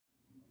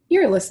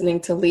You're listening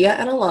to Leah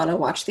and Alana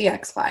Watch the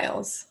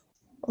X-Files.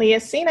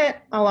 Leah's seen it.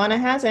 Alana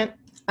hasn't.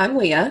 I'm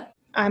Leah.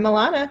 I'm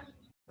Alana.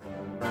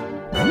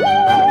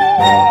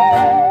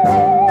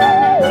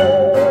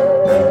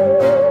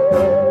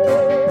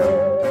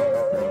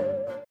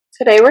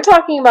 Today we're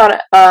talking about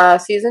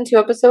Season 2,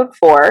 Episode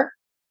 4,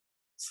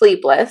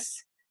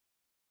 Sleepless.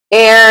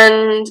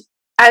 And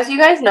as you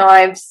guys know,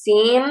 I've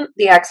seen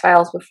The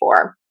X-Files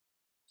before.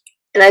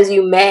 And as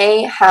you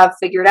may have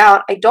figured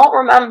out, I don't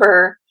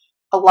remember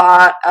a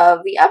lot of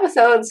the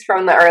episodes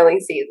from the early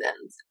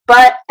seasons.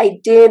 But I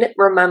did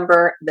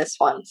remember this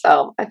one.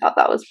 So I thought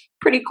that was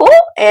pretty cool.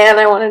 And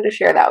I wanted to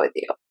share that with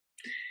you.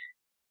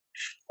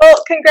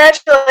 Well,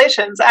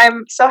 congratulations.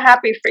 I'm so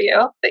happy for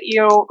you that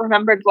you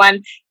remembered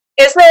one.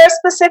 Is there a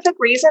specific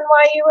reason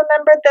why you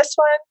remembered this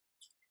one?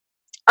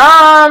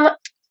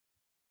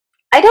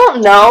 I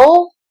don't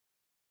know.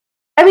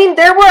 I mean,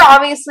 there were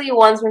obviously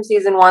ones from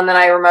season 1 that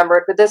I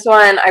remembered, but this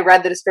one, I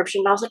read the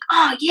description and I was like,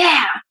 oh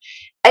yeah.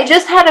 I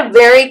just had a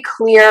very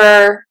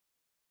clear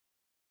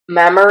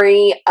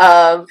memory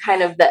of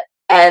kind of the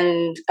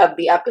end of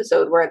the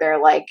episode where they're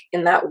like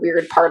in that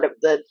weird part of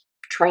the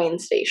train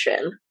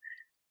station.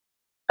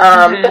 But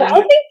I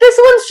think this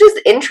one's just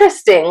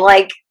interesting.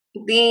 Like,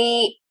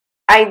 the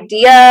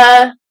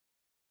idea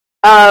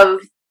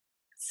of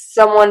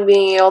someone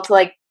being able to,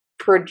 like,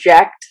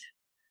 project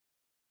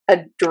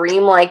a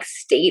dream-like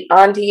state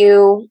onto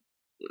you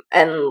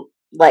and,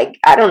 like,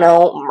 I don't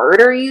know,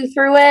 murder you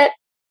through it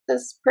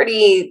is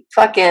pretty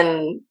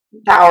fucking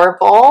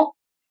powerful.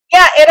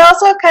 Yeah, it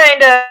also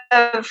kind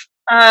of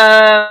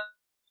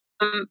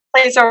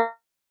plays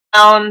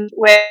around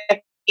with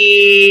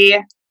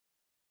the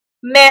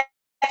myth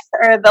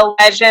or the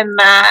legend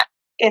that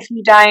if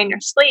you die in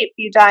your sleep,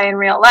 you die in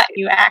real life.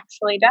 You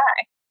actually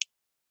die.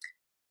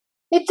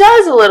 It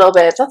does a little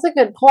bit. That's a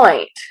good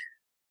point.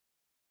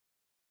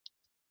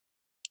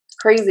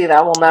 Crazy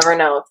that we'll never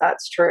know if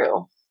that's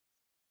true.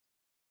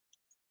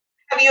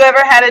 Have you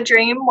ever had a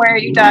dream where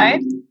you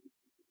died?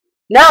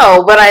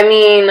 No, but I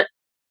mean,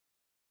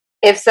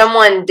 if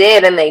someone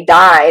did and they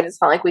died, it's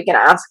not like we can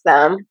ask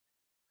them.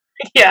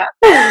 Yeah.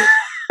 I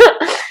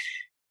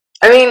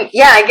mean,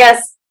 yeah, I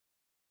guess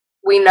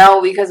we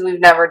know because we've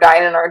never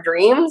died in our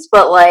dreams,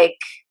 but, like,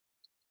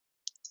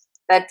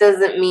 that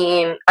doesn't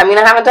mean... I mean,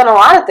 I haven't done a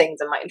lot of things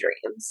in my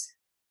dreams.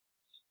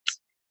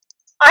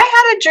 I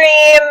had a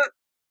dream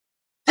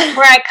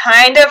where I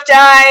kind of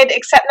died,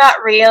 except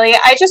not really.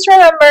 I just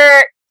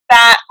remember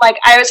that, like,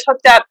 I was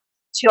hooked up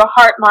to a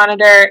heart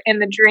monitor in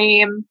the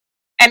dream,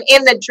 and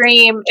in the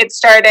dream, it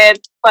started,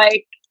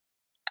 like,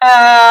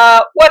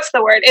 what's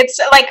the word? It's,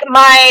 like,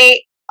 my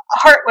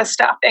heart was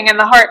stopping, and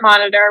the heart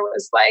monitor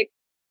was, like,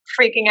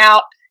 freaking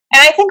out.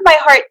 And I think my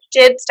heart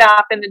did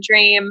stop in the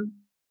dream,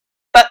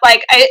 but,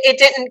 like, it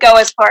didn't go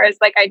as far as,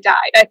 like, I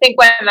died. I think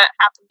when that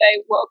happened,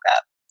 I woke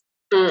up.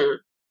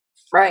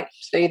 Right,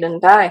 so you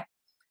didn't die.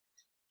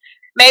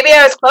 Maybe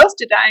I was close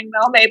to dying,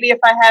 though. Maybe if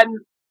I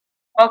hadn't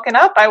woken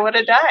up, I would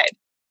have died.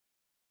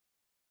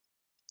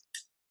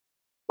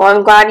 Well,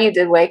 I'm glad you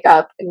did wake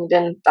up and you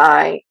didn't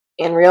die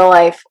in real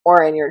life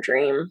or in your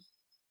dream.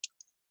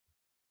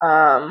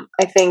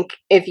 I think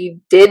if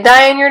you did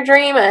die in your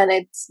dream and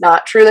it's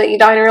not true that you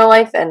died in real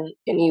life and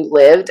you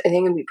lived, I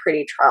think it'd be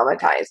pretty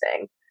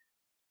traumatizing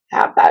to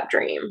have that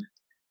dream.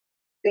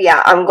 But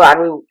yeah, I'm glad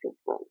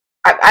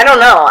I don't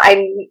know.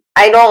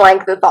 I don't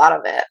like the thought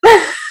of it.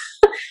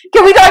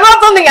 Can we talk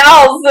about something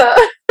else?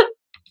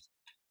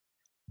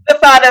 The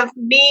thought of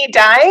me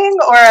dying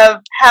or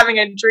of having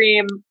a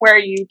dream where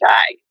you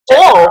die?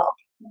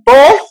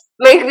 Both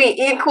make me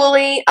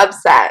equally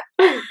upset.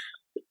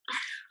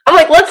 I'm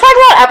like, let's talk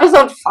about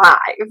episode 5.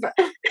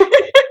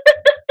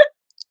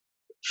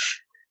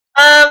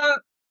 I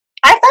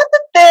thought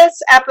that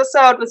this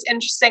episode was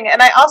interesting,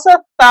 and I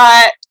also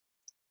thought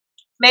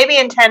maybe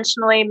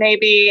intentionally,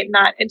 maybe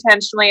not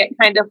intentionally, it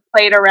kind of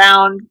played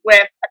around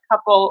with a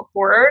couple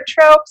horror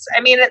tropes.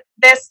 I mean,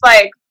 this,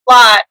 like,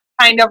 plot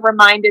kind of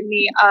reminded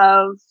me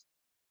of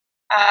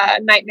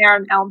Nightmare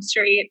on Elm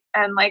Street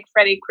and, like,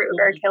 Freddy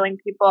Krueger killing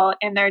people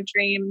in their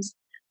dreams.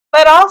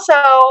 But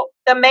also,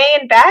 the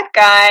main bad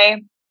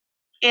guy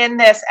in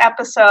this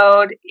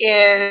episode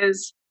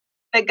is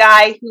the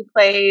guy who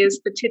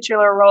plays the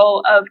titular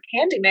role of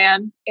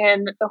Candyman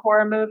in the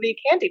horror movie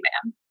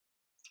Candyman.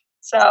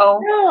 So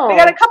we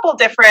got a couple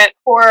different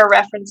horror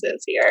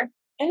references here.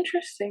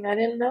 Interesting. I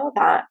didn't know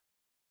that.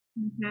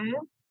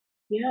 Mm-hmm.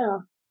 Yeah.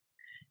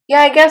 Yeah,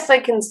 I guess I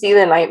can see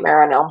the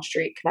Nightmare on Elm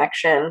Street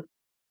connection.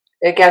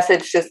 I guess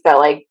it's just that,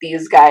 like,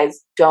 these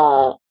guys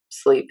don't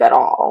sleep at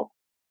all.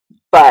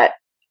 But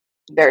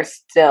they're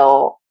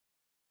still,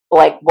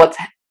 like, what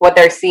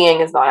they're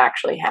seeing is not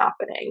actually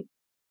happening.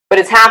 But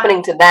it's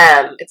happening to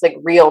them. It's, like,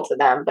 real to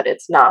them, but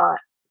it's not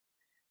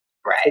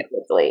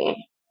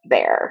physically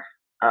there.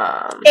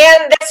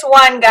 And this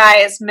one guy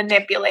is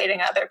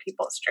manipulating other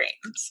people's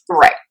dreams.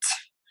 Right.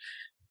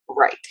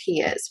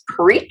 He is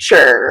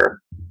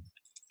Preacher.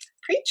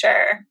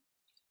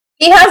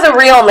 He has a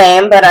real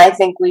name, but I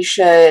think we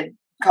should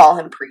call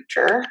him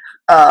Preacher.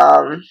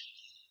 Out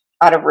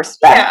of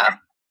respect. Yeah.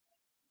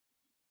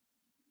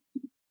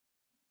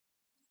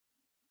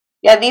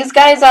 Yeah, these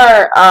guys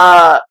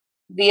are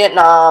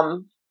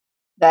Vietnam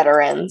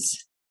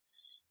veterans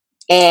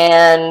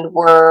and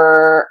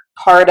were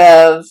part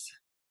of,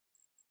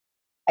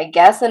 I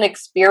guess, an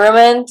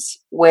experiment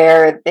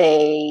where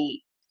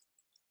they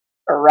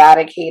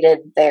eradicated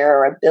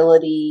their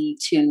ability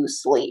to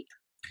sleep.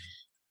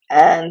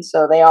 And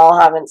so they all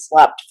haven't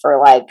slept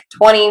for like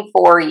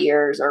 24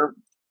 years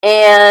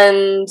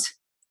and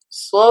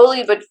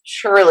slowly but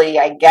surely,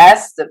 I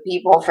guess, the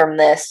people from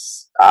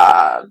this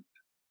I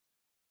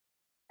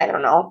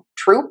don't know,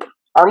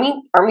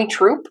 army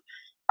troop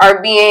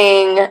are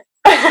being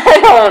I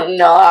don't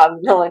know how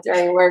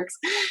military works,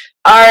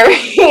 are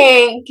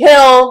being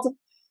killed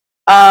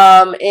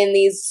in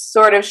these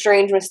sort of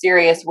strange,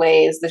 mysterious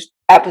ways. The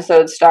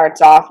episode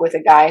starts off with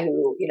a guy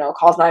who,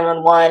 calls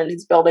 911,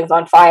 his building's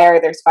on fire,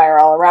 there's fire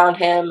all around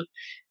him.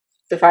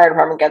 The fire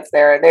department gets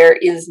there. There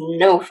is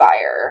no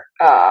fire,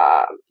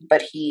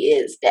 but he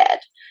is dead.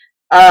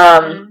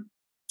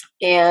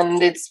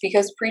 And it's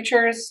because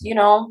preachers,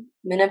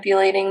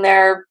 manipulating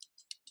their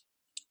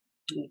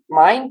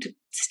mind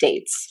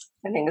states,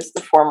 I think is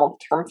the formal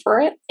term for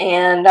it.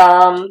 And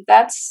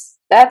that's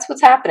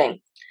what's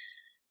happening.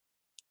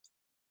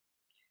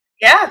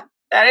 Yeah,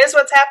 that is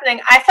what's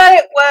happening. I thought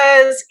it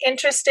was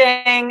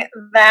interesting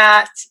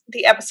that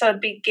the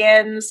episode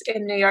begins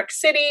in New York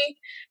City.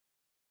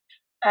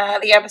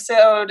 The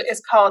episode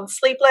is called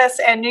Sleepless,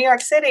 and New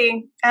York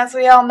City, as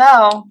we all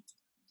know,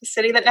 the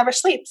city that never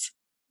sleeps.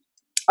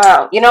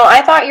 Wow.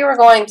 I thought you were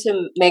going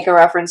to make a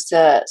reference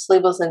to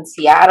Sleepless in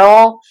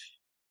Seattle,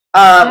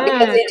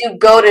 because they do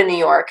go to New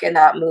York in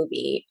that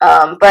movie.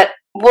 But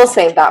we'll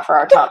save that for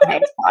our Tom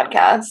Hanks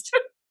podcast.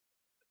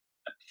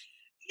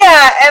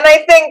 Yeah, and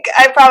I think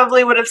I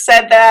probably would have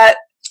said that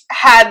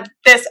had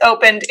this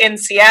opened in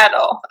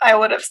Seattle. I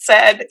would have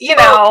said, but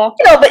the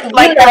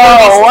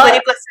movie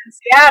Sleepless in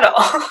Seattle.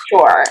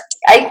 Sure.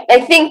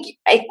 I think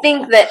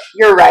that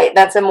you're right.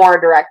 That's a more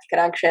direct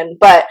connection.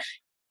 But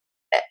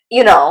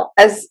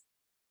as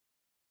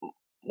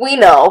we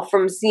know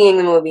from seeing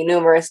the movie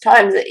numerous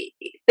times,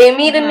 they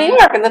meet in New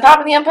York at the top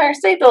of the Empire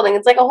State Building.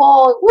 It's like a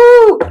whole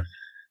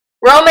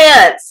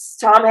romance.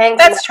 Tom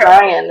Hanks and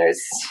Ryan.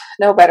 There's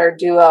no better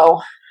duo.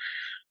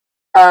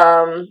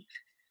 And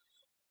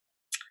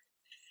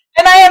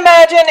I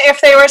imagine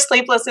if they were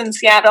sleepless in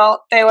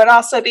Seattle, they would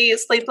also be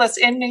sleepless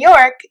in New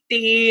York,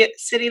 the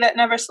city that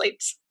never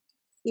sleeps.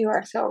 You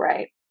are so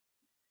right.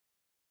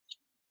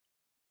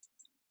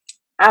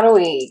 How do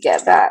we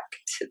get back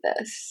to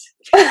this?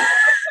 I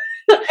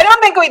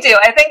don't think we do.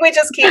 I think we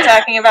just keep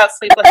talking about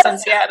Sleepless in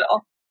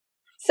Seattle.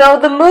 So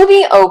the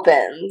movie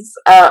opens.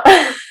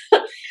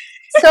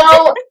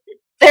 So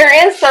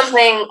there is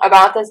something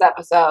about this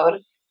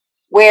episode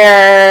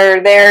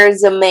where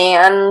there's a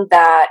man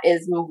that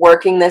is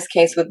working this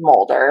case with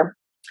Mulder,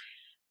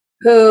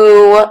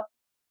 who,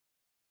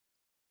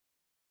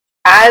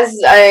 as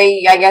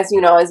I guess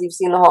as you've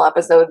seen the whole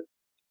episode,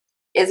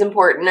 is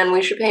important and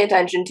we should pay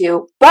attention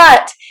to,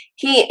 but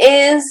he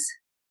is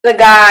the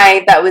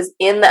guy that was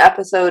in the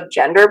episode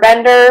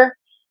Genderbender,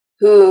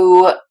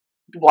 who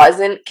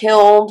wasn't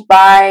killed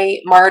by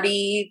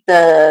Marty,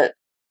 the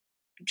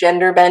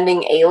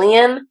gender-bending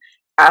alien,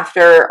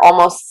 after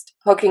almost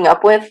hooking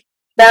up with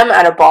them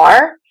at a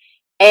bar.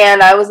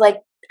 And I was like,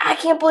 I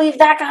can't believe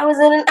that guy was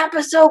in an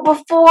episode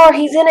before.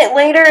 He's in it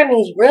later and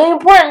he's really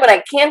important, but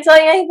I can't tell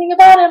you anything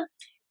about him.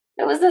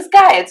 It was this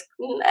guy. It's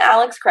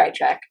Alex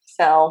Krycek.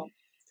 So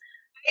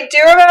I do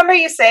remember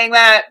you saying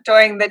that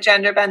during the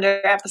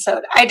Genderbender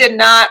episode. I did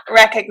not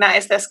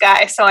recognize this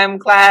guy, so I'm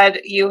glad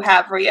you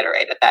have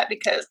reiterated that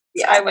because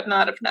I would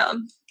not have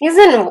known. He's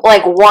in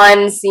like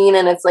one scene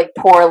and it's like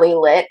poorly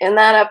lit in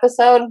that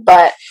episode,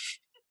 but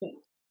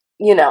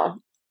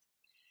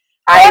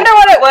I wonder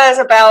what it was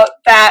about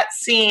that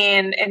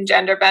scene in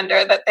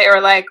Genderbender that they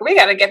were like, we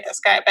got to get this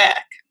guy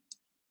back.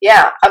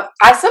 Yeah,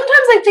 I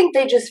sometimes think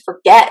they just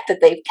forget that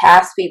they've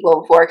cast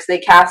people before because they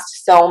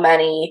cast so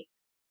many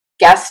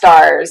guest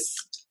stars.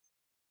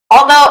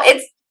 Although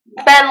it's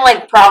been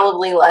like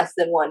probably less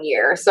than 1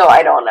 year, so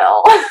I don't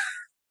know.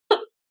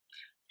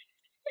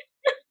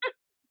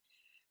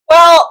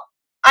 Well,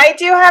 I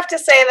do have to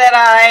say that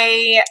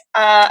I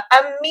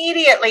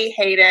immediately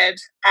hated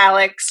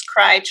Alex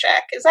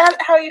Krycek. Is that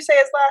how you say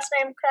his last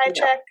name, Krycek?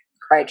 Yeah.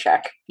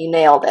 Krycek. He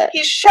nailed it.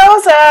 He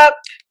shows up.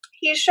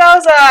 He's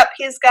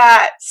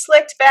got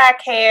slicked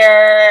back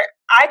hair.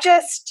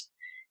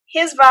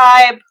 His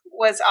vibe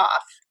was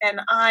off,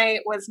 and I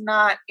was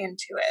not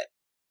into it.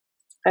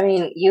 I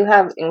mean, you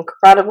have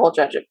incredible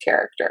judge of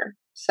character,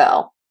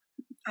 so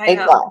I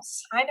know.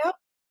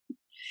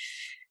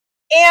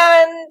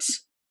 And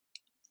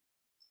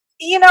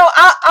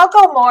I'll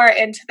go more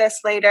into this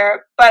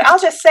later, but I'll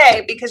just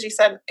say, because you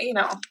said,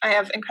 I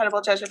have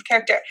incredible judge of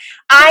character,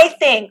 I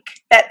think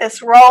that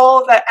this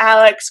role that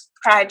Alex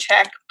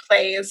Krycek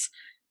plays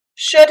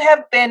should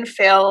have been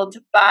filled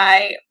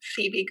by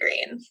Phoebe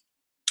Green.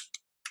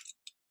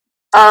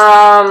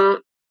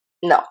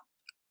 No.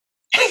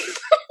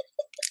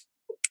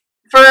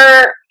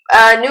 For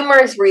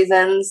numerous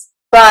reasons,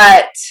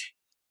 but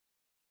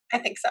I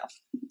think so.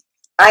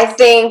 I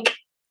think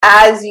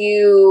as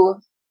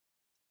you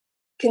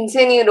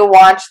continue to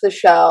watch the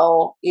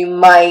show, you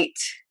might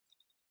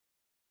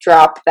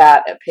drop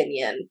that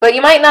opinion. But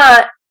you might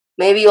not.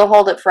 Maybe you'll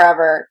hold it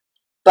forever.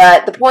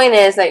 But the point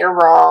is that you're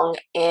wrong,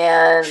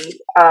 and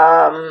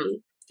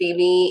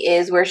Phoebe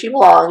is where she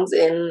belongs,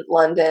 in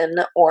London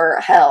or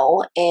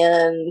hell,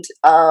 and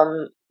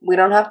we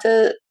don't have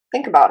to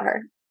think about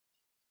her.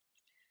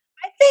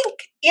 I think,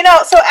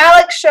 so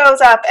Alex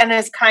shows up and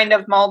is kind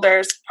of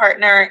Mulder's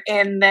partner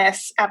in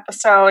this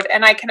episode,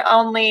 and I can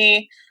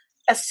only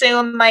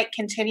assume might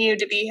continue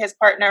to be his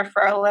partner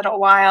for a little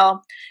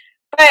while.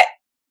 But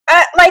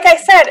like I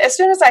said, as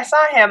soon as I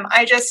saw him,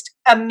 I just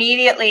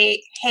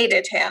immediately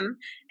hated him.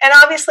 And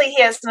obviously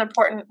he has an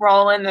important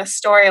role in this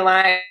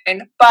storyline,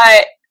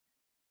 but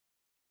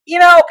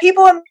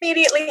people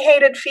immediately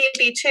hated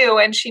Phoebe too,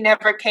 and she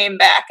never came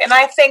back. And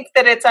I think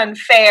that it's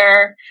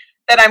unfair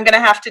that I'm going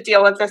to have to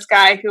deal with this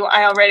guy who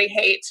I already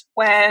hate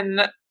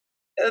when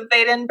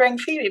they didn't bring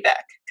Phoebe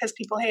back because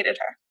people hated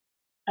her.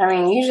 I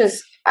mean,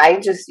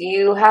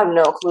 you have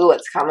no clue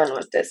what's coming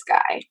with this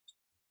guy.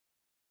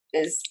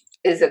 Is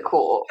it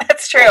cool?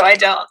 That's true, I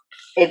don't.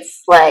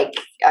 It's like,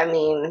 I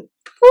mean,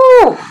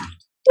 woo.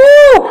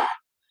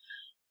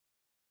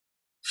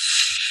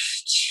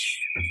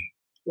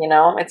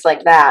 It's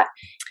like that.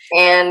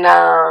 And,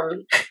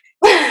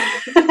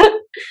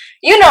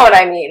 you know what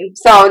I mean.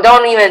 So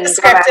don't even...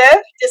 Descriptive?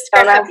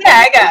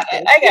 Yeah, I got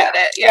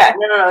it. Yeah.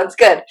 No, it's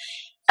good.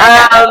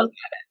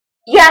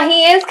 Yeah,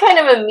 he is kind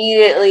of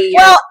immediately...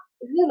 Well...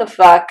 Who the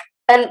fuck?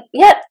 And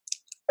yet,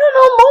 I don't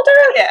know, Mulder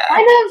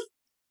kind of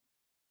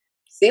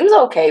seems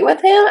okay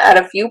with him at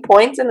a few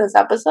points in this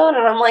episode,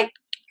 and I'm like,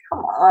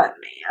 come on,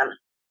 man.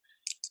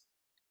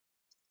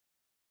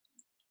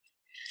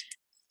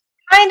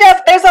 Kind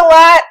of. There's a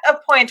lot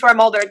of points where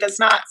Mulder does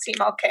not seem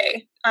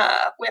okay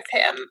with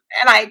him,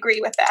 and I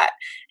agree with that.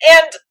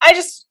 And I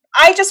just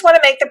want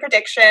to make the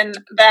prediction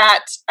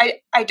that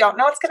I don't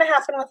know what's going to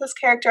happen with this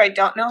character. I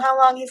don't know how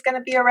long he's going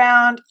to be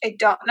around. I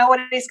don't know what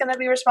he's going to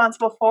be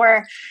responsible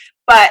for.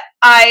 But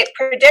I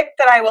predict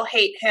that I will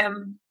hate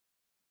him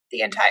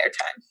the entire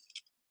time.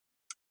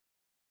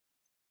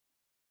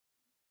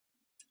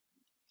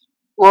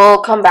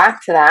 We'll come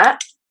back to that,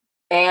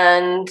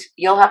 and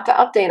you'll have to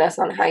update us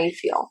on how you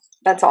feel.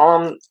 That's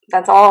all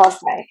I'll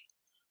say.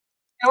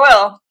 I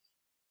will.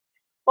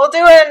 We'll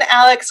do an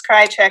Alex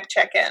Krycek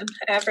check-in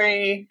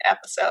every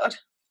episode.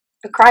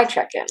 A cry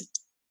check-in.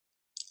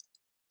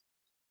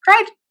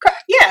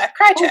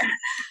 Krycek.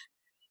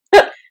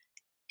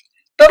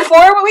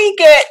 Before we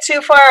get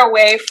too far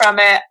away from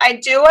it, I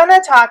do want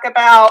to talk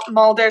about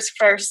Mulder's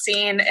first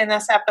scene in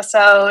this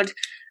episode.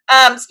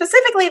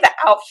 Specifically the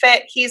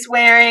outfit he's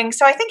wearing.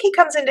 So I think he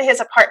comes into his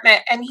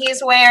apartment and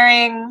he's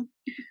wearing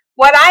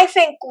what I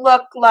think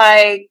look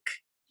like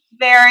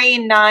very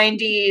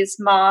 90s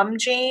mom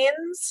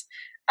jeans.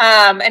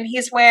 And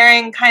he's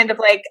wearing kind of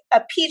like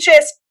a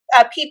peach-ish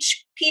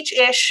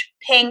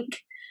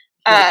pink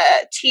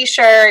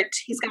t-shirt.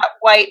 He's got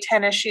white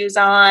tennis shoes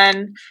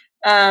on.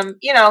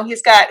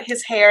 He's got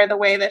his hair the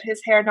way that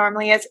his hair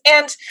normally is.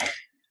 And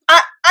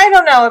I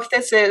don't know if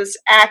this is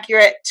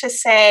accurate to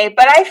say,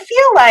 but I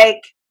feel like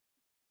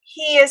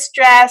he is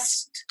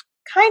dressed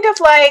kind of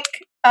like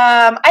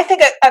I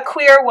think a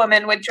queer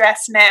woman would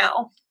dress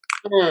now.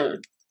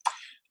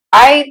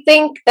 I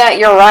think that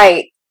you're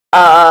right,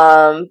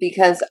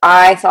 because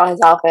I saw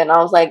his outfit and I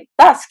was like,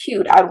 that's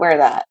cute. I'd wear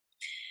that.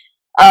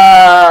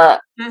 I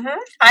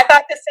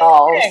thought the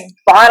same thing.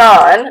 Spot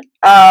on.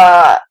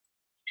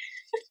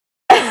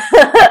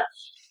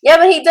 Yeah,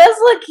 but he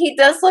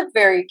does look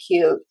very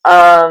cute.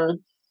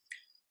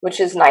 Which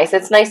is nice.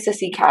 It's nice to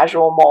see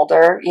casual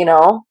Mulder,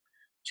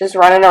 just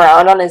running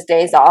around on his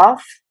days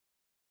off.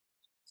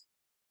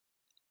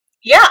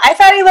 Yeah, I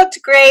thought he looked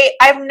great.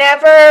 I've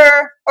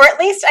never, or at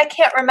least I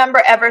can't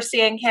remember ever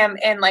seeing him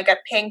in like a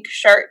pink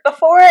shirt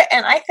before,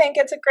 and I think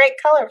it's a great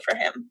color for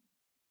him.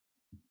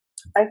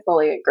 I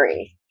fully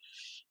agree.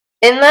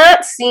 In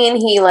that scene,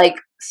 he like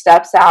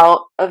steps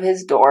out of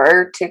his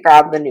door to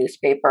grab the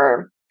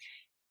newspaper.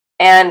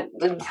 And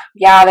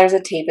yeah, there's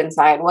a tape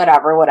inside,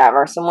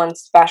 whatever. Someone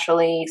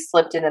specially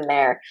slipped it in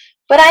there.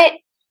 But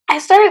I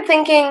started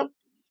thinking,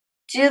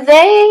 do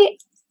they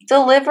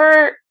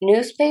deliver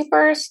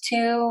newspapers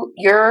to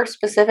your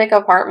specific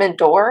apartment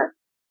door?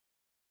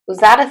 Was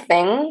that a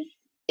thing?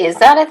 Is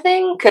that a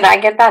thing? Could I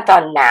get that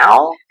done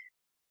now?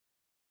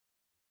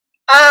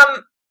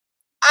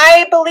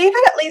 I believe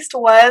it at least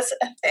was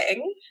a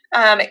thing.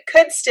 It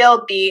could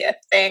still be a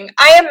thing.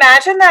 I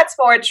imagine that's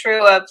more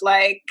true of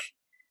like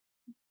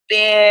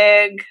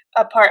big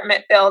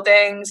apartment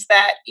buildings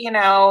that,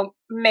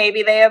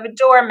 maybe they have a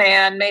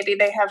doorman, maybe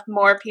they have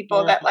more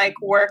people that like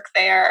work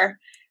there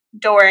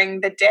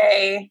during the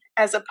day,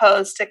 as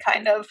opposed to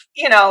kind of,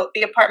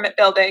 the apartment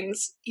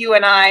buildings you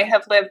and I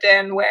have lived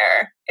in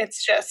where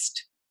it's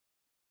just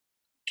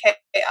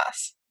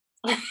chaos.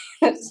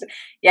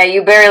 Yeah,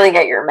 you barely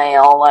get your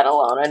mail, let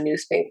alone a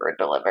newspaper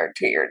delivered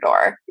to your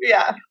door.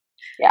 Yeah.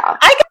 Yeah.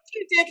 I guess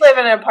you did live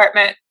in an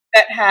apartment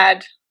that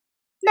had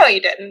No,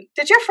 you didn't.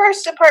 Did your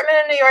first apartment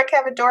in New York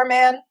have a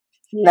doorman?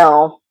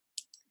 No.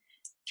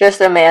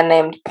 Just a man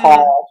named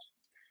Paul.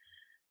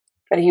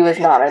 But he was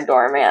not a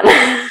doorman.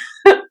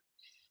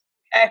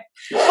 Okay.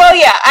 Well,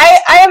 yeah,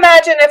 I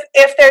imagine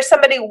if there's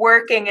somebody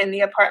working in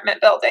the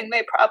apartment building,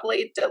 they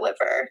probably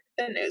deliver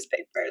the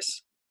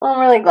newspapers. I'm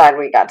really glad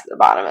we got to the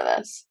bottom of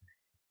this.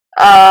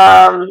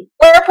 I'm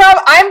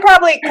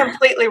probably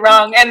completely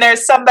wrong, and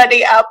there's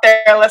somebody out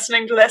there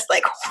listening to this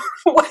like,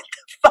 what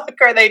the fuck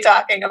are they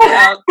talking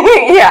about?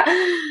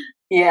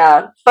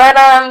 Yeah.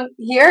 But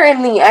here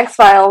in the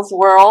X-Files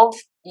world,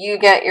 you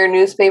get your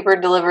newspaper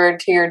delivered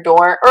to your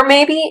door, or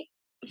maybe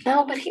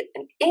no, but you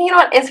know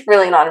what? It's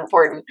really not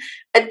important.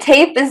 A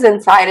tape is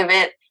inside of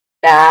it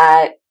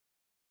that,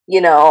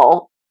 you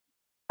know,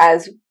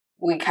 as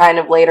we kind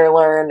of later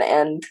learn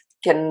and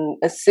can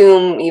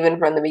assume even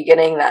from the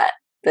beginning that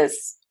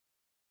this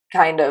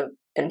kind of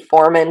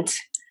informant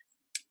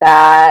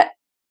that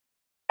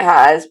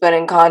has been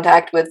in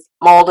contact with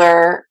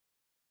Mulder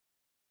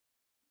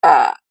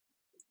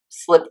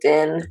slipped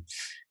in,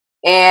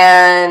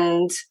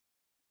 and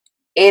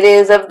it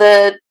is of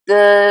the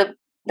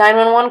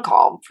 911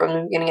 call from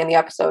the beginning of the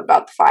episode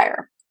about the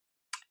fire.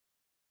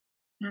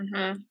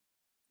 Mm-hmm.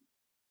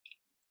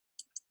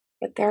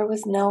 But there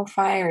was no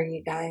fire,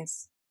 you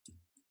guys.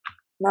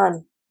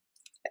 None.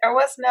 There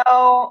was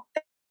no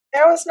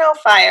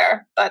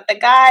fire, but the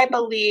guy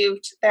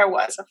believed there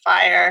was a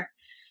fire.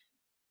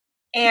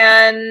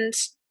 And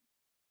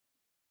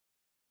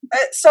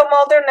so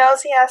Mulder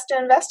knows he has to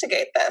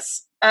investigate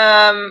this,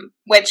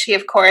 which he,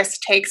 of course,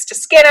 takes to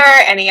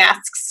Skinner, and he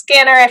asks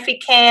Skinner if he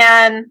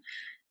can.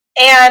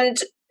 And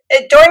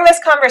during this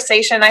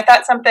conversation, I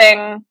thought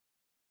something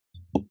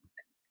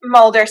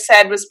Mulder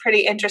said was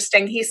pretty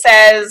interesting. He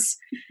says,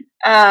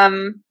 I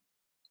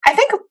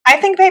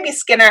think maybe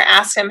Skinner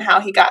asked him how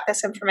he got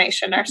this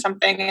information or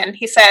something, and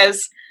he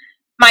says,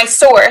 "My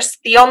source,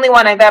 the only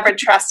one I've ever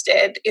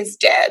trusted, is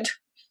dead."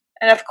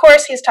 And of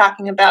course he's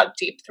talking about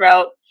Deep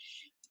Throat.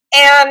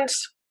 And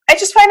I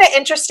just find it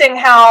interesting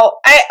how,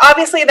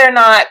 obviously they're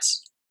not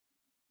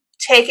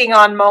taking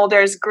on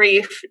Mulder's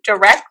grief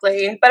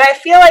directly, but I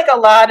feel like a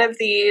lot of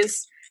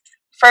these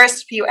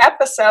first few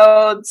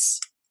episodes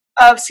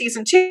of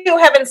season 2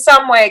 have in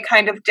some way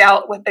kind of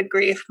dealt with the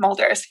grief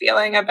Mulder is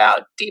feeling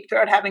about Deep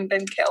Throat having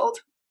been killed.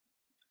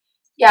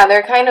 Yeah,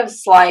 they're kind of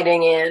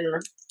sliding in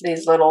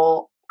these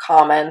little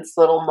comments,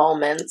 little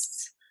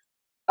moments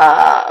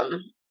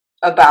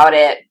about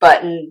it,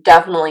 but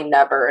definitely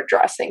never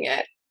addressing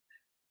it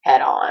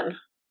head on.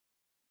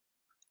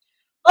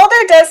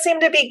 Mulder does seem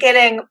to be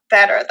getting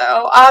better,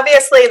 though.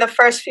 Obviously, the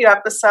first few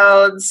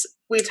episodes,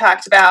 we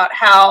talked about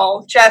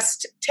how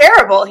just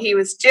terrible he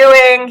was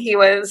doing. He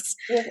was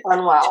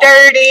unwell,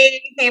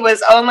 dirty. He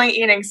was only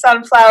eating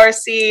sunflower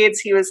seeds.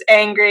 He was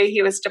angry.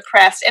 He was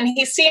depressed. And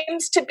he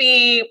seems to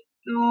be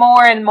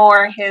more and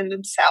more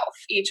himself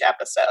each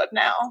episode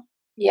now.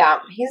 Yeah,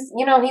 he's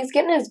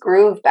getting his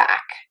groove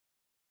back.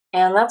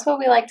 And that's what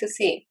we like to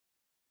see.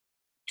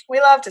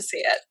 We love to see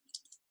it.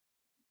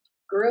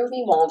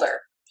 Groovy Mulder.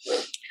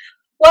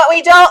 What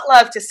we don't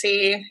love to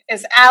see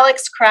is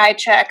Alex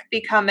Krycek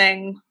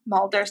becoming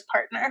Mulder's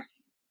partner.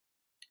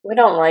 We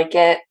don't like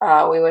it.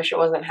 We wish it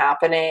wasn't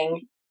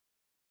happening.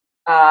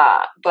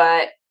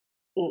 But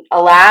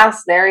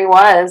alas, there he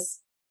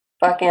was,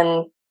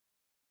 fucking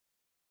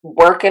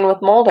working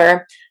with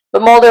Mulder.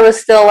 But Mulder was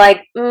still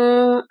like,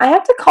 I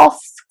have to call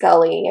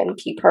Scully and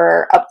keep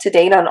her up to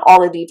date on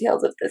all the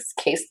details of this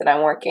case that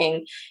I'm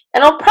working.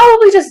 And I'll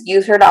probably just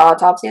use her to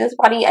autopsy this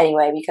body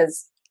anyway,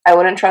 because I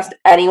wouldn't trust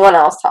anyone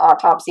else to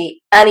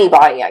autopsy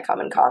anybody I come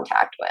in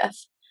contact with.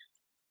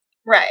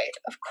 Right,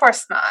 of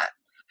course not.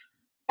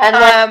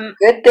 And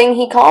good thing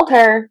he called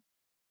her.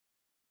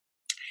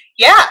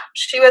 Yeah,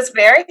 she was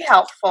very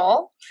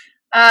helpful.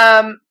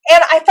 And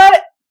I thought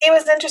it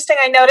was interesting.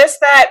 I noticed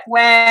that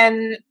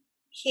when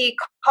he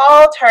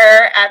called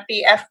her at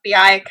the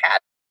FBI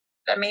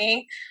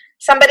Academy,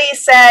 somebody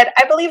said,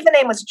 I believe the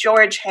name was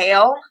George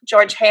Hale.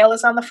 George Hale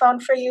is on the phone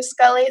for you,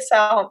 Scully.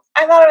 So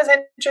I thought it was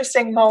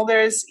interesting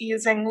Mulder's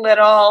using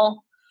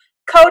little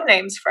code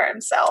names for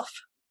himself.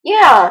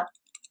 Yeah.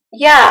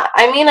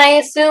 I mean, I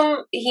assume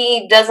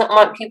he doesn't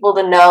want people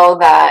to know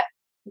that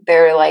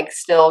they're, like,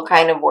 still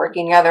kind of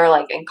working together,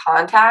 like, in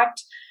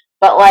contact.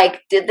 But,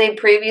 like, did they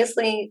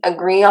previously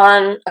agree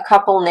on a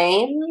couple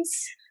names?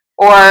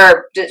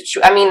 Or,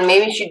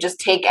 maybe she'd just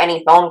take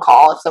any phone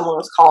call if someone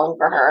was calling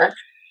for her.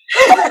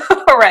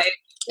 Right.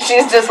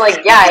 She's just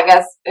like, yeah, I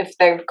guess if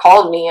they've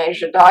called me, I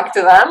should talk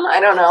to them. I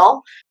don't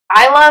know.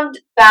 I loved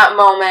that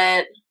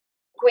moment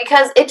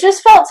because it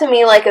just felt to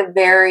me like a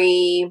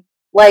very,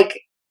 like,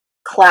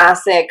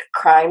 classic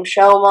crime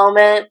show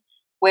moment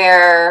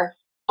where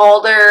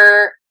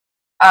Mulder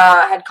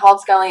had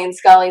called Scully and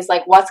Scully's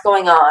like, what's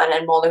going on?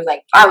 And Mulder's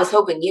like, I was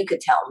hoping you could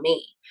tell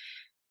me.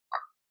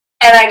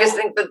 And I just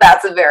think that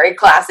that's a very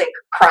classic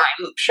crime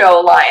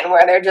show line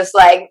where they're just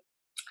like,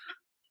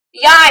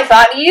 yeah, I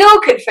thought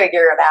you could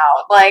figure it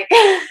out. Like,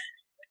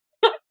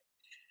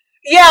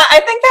 yeah, I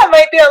think that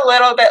might be a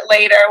little bit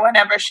later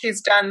whenever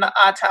she's done the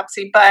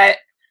autopsy, but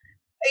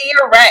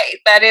You're right.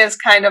 That is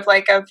kind of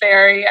like a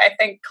very, I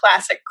think,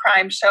 classic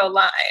crime show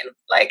line.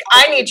 Like,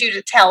 I need you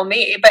to tell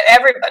me, but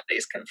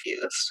everybody's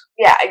confused.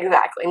 Yeah,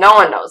 exactly. No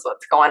one knows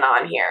what's going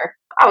on here.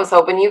 I was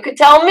hoping you could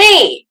tell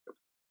me.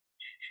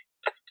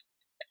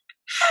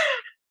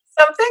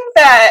 Something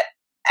that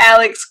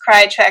Alex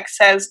Krycek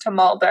says to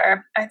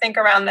Mulder, I think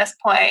around this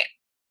point,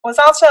 was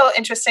also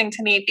interesting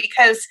to me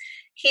because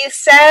he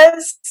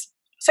says,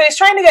 so he's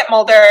trying to get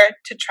Mulder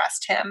to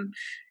trust him.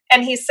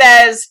 And he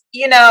says,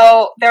 you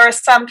know, there are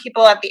some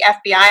people at the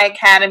FBI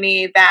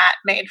Academy that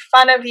made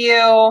fun of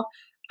you,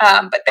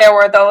 but there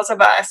were those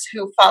of us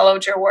who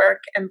followed your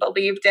work and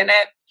believed in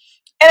it.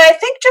 And I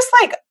think just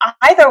like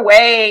either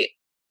way,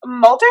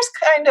 Mulder's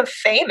kind of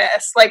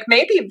famous, like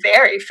maybe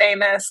very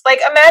famous.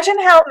 Like imagine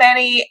how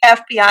many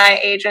FBI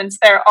agents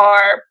there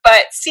are,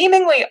 but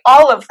seemingly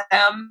all of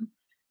them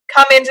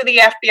come into the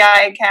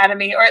FBI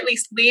Academy, or at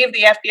least leave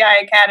the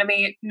FBI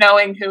Academy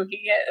knowing who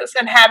he is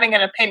and having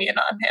an opinion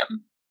on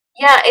him.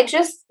 Yeah, it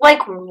just,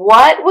 like,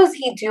 what was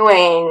he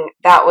doing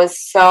that was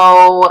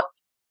so,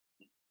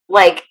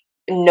 like,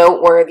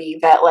 noteworthy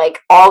that, like,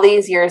 all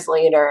these years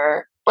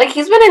later, like,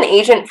 he's been an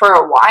agent for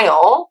a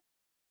while,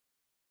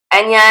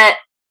 and yet,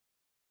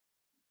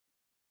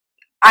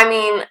 I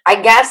mean,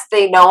 I guess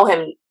they know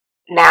him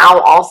now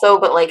also,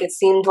 but, like, it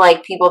seemed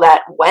like people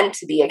that went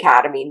to the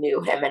academy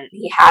knew him, and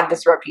he had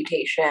this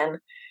reputation,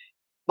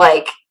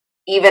 like,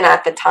 even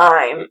at the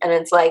time, and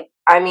it's like,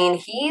 I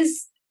mean,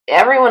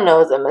 everyone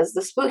knows him as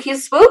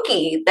he's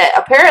spooky. That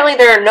apparently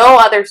there are no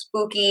other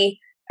spooky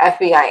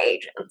FBI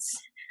agents.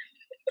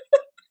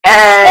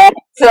 And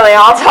so they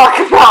all talk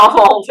about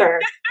Mulder.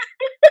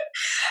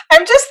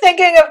 I'm just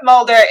thinking of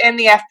Mulder in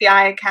the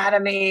FBI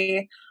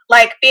Academy,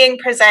 like being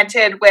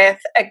presented with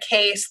a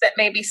case that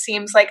maybe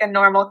seems like a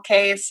normal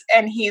case,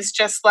 and he's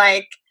just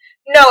like,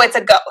 no, it's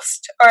a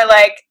ghost, or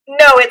like,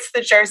 no, it's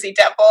the Jersey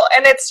Devil,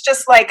 and it's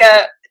just like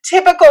a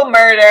typical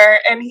murder,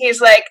 and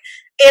he's like,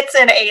 it's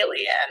an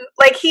alien.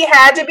 Like, he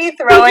had to be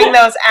throwing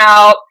those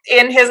out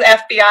in his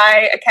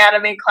FBI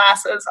Academy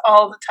classes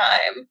all the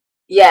time.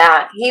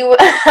 Yeah,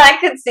 I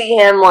could see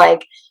him,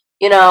 like,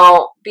 you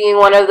know, being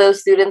one of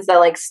those students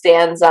that, like,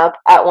 stands up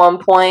at one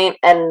point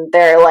and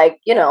they're, like,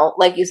 you know,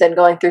 like you said,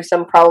 going through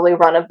some probably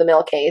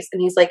run-of-the-mill case,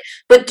 and he's like,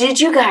 but did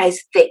you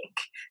guys think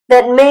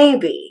that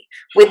maybe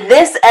with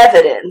this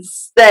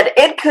evidence that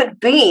it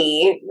could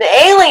be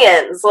the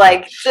aliens,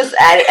 like, just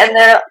adding, and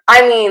then,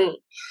 I mean,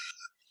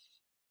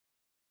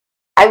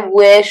 I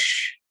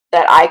wish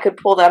that I could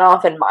pull that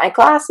off in my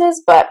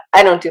classes, but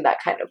I don't do that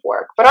kind of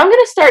work. But I'm going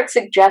to start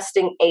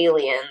suggesting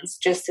aliens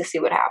just to see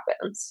what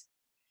happens.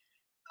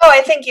 Oh,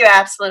 I think you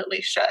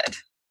absolutely should.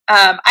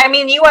 I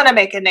mean, you want to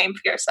make a name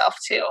for yourself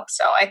too,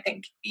 so I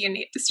think you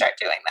need to start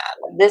doing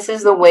that. This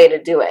is the way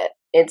to do it.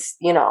 It's,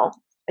 you know,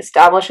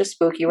 establish a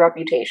spooky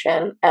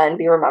reputation and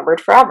be remembered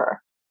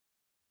forever.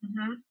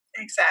 Mm-hmm.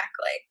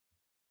 Exactly.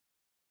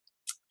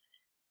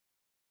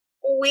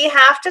 We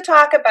have to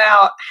talk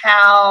about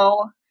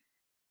how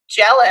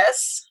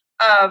jealous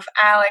of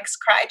Alex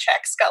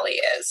Krycek Scully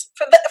is.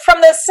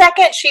 From the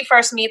second she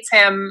first meets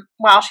him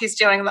while she's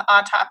doing the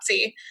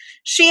autopsy,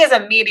 she is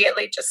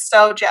immediately just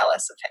so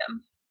jealous of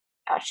him.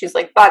 Yeah, she's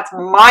like, that's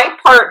my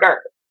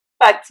partner.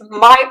 That's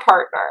my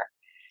partner.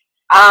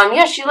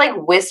 Yeah, she like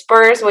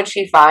whispers what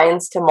she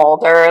finds to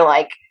Mulder,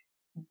 like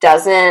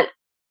doesn't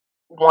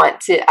want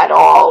to at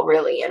all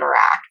really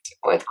interact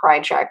with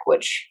Krycek,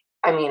 which,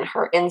 I mean,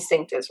 her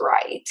instinct is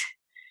right.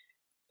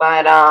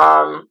 But,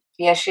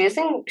 yeah, she's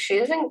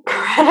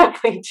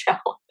incredibly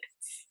jealous.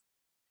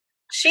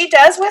 She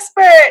does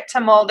whisper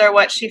to Mulder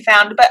what she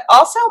found, but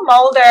also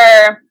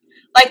Mulder,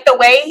 like the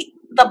way,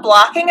 the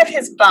blocking of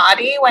his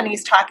body when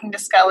he's talking to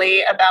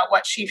Scully about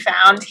what she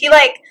found, he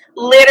like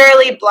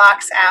literally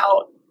blocks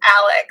out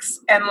Alex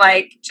and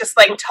like just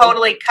like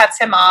totally cuts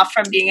him off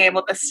from being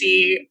able to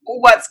see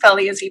what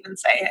Scully is even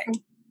saying.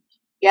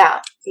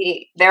 Yeah,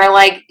 they're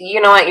like, you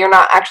know what, you're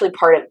not actually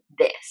part of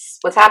this.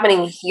 What's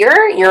happening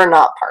here, you're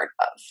not part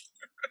of.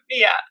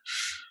 Yeah.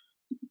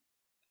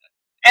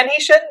 And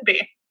he shouldn't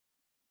be.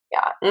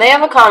 Yeah, and they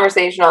have a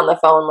conversation on the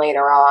phone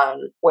later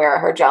on where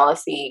her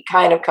jealousy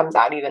kind of comes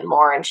out even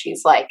more, and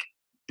she's like,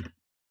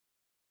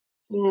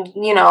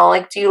 you know,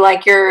 like, do you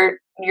like your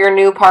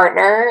new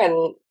partner,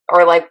 and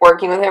or like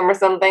working with him or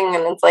something?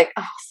 And it's like,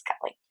 oh,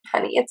 Scully,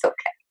 honey, it's okay.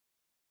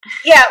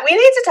 Yeah, we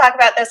need to talk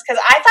about this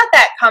because I thought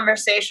that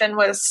conversation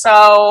was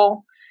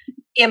so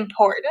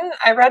important.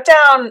 I wrote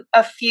down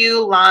a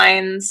few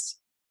lines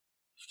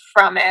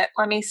from it.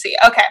 Let me see.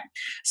 Okay.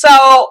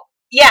 So,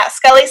 yeah,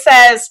 Scully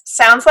says,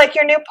 sounds like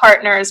your new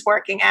partner is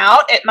working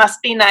out. It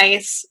must be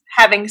nice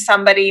having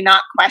somebody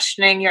not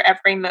questioning your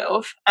every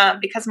move,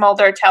 because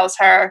Mulder tells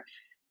her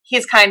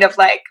he's kind of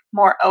like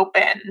more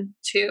open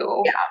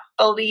to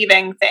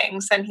believing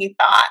things than he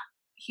thought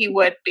he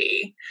would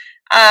be.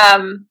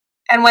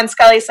 And when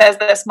Scully says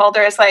this,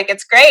 Mulder is like,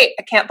 it's great.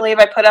 I can't believe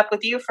I put up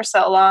with you for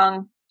so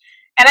long.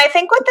 And I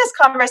think what this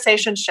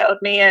conversation showed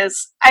me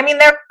is, I mean,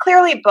 they're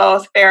clearly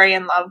both very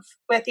in love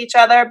with each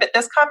other, but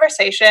this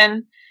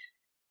conversation,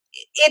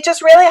 it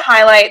just really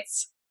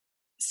highlights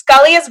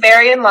Scully is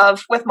very in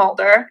love with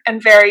Mulder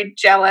and very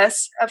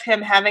jealous of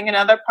him having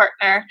another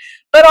partner.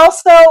 But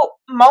also,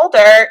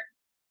 Mulder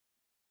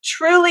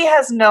truly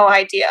has no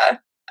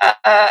idea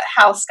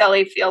how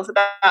Scully feels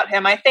about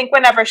him. I think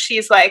whenever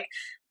she's like,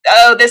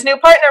 oh, this new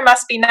partner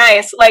must be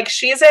nice, like,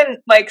 she's in,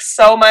 like,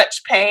 so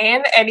much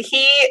pain, and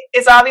he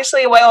is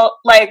obviously, well,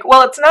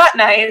 it's not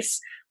nice,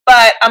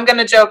 but I'm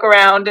gonna joke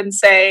around and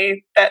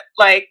say that,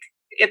 like,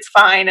 it's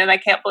fine, and I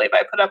can't believe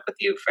I put up with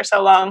you for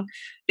so long,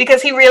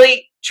 because he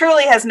really,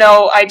 truly has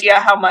no idea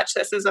how much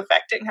this is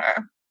affecting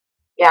her.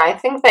 Yeah, I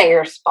think that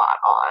you're spot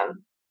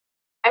on.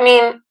 I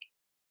mean,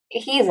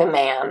 he's a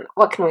man.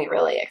 What can we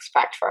really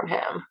expect from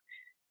him?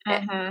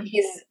 Mm-hmm.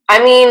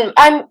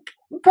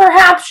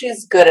 Perhaps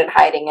she's good at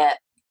hiding it.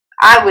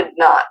 I would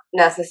not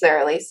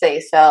necessarily say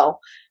so,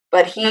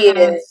 but he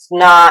is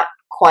not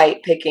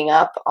quite picking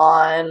up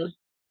on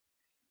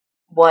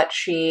what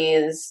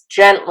she's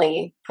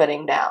gently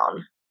putting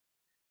down.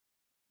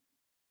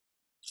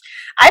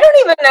 I don't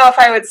even know if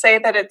I would say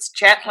that it's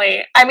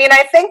gently. I mean,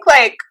 I think,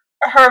 like,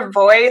 her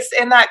voice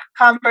in that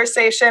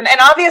conversation,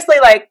 and obviously,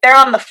 like, they're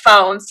on the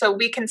phone, so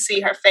we can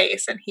see her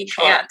face and he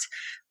can't.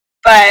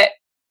 But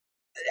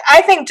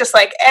I think just,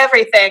 like,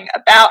 everything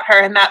about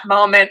her in that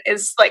moment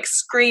is, like,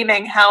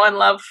 screaming how in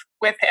love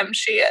with him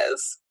she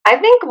is. I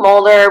think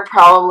Mulder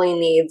probably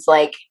needs,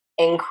 like,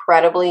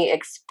 incredibly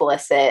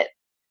explicit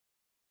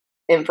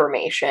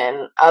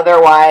information.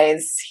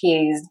 Otherwise,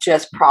 he's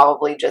just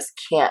probably just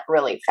can't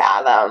really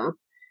fathom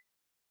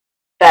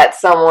that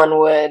someone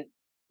would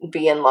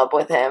be in love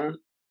with him.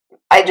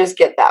 I just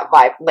get that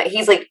vibe. But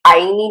he's like, I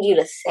need you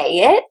to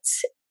say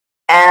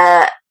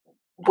it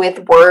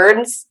with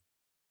words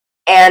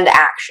and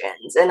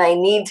actions, and I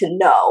need to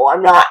know.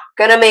 I'm not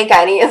gonna make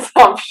any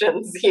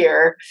assumptions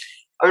here.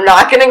 I'm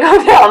not gonna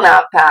go down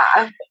that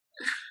path.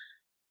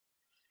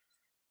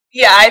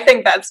 Yeah, I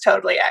think that's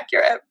totally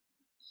accurate.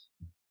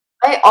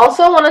 I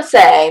also want to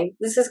say,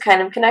 this is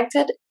kind of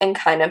connected and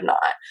kind of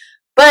not.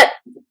 But,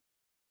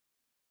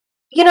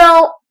 you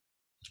know,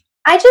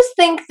 I just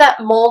think that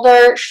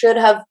Mulder should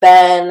have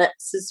been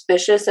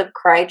suspicious of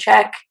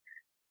Krychek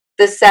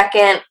the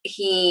second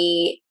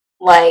he,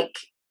 like,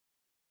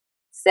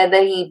 said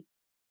that he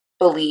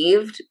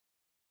believed.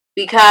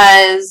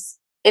 Because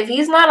if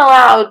he's not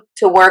allowed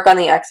to work on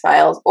the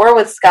X-Files or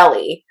with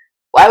Scully,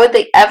 why would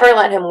they ever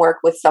let him work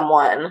with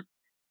someone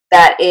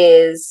that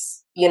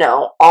is, you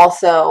know,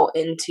 also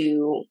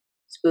into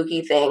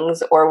spooky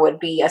things, or would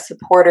be a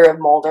supporter of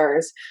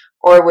Mulder's,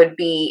 or would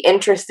be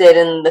interested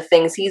in the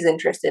things he's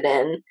interested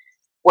in,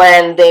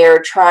 when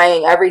they're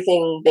trying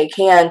everything they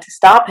can to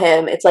stop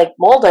him? It's like,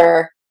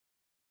 Mulder,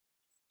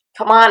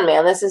 come on,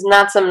 man, this is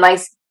not some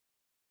nice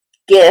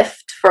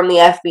gift from the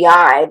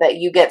FBI that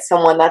you get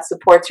someone that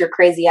supports your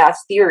crazy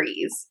ass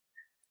theories.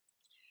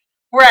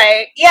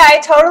 Right. Yeah, I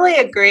totally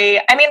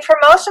agree. I mean, for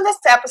most of this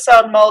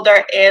episode,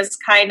 Mulder is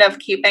kind of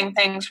keeping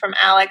things from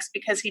Alex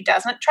because he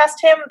doesn't trust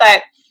him.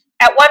 But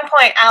at one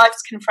point,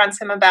 Alex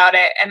confronts him about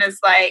it and is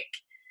like,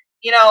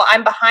 you know,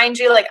 I'm behind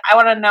you. Like, I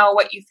want to know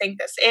what you think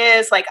this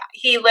is. Like,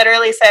 he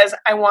literally says,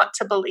 I want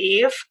to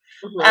believe.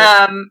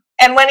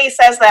 And when he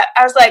says that,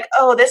 I was like,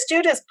 oh, this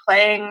dude is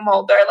playing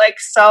Mulder, like,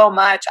 so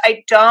much.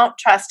 I don't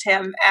trust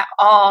him at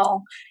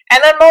all.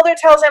 And then Mulder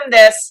tells him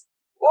this,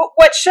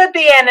 what should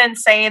be an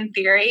insane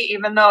theory,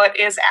 even though it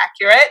is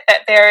accurate,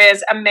 that there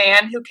is a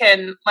man who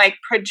can, like,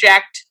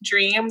 project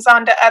dreams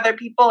onto other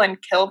people and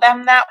kill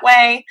them that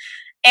way.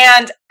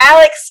 And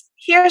Alex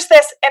hears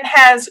this and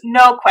has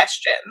no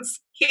questions.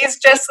 He's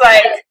just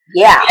like,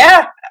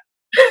 yeah.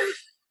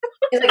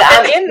 He's like,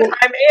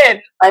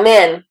 I'm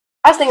in.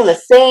 I was thinking the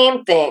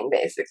same thing,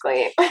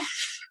 basically.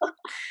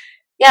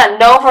 Yeah,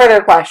 no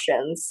further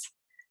questions.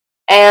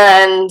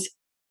 And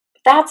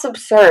that's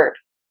absurd.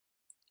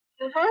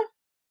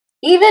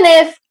 Even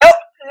if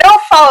no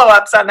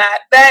follow-ups on that.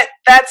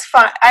 That's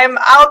fine.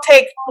 I'll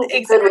take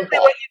exactly what you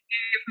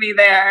gave me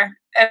there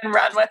and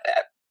run with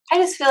it. I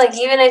just feel like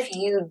even if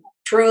you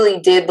truly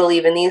did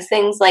believe in these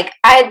things, like,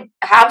 I'd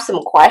have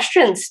some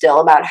questions still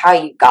about how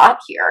you got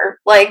here.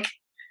 Like,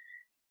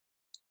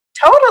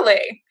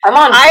 totally. I'm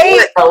on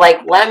board, but,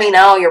 like, let me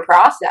know your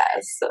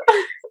process.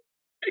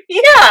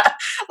 Yeah.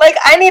 Like,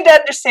 I need to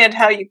understand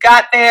how you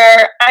got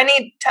there. I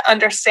need to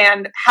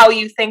understand how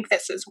you think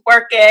this is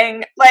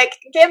working. Like,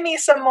 give me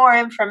some more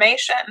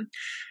information.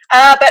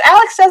 But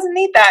Alex doesn't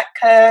need that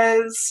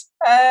because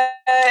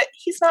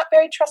he's not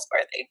very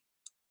trustworthy.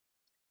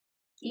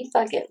 He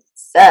fucking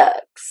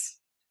sucks.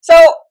 So,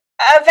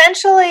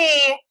 eventually,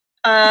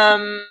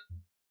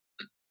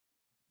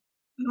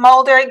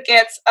 Mulder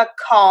gets a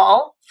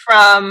call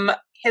from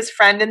his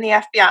friend in the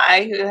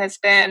FBI who has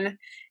been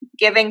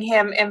giving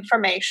him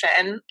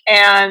information,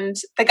 and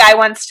the guy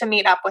wants to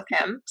meet up with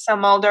him. So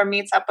Mulder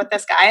meets up with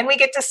this guy, and we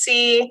get to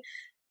see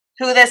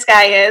who this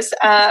guy is.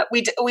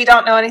 We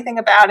don't know anything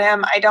about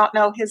him. I don't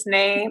know his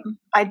name.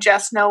 I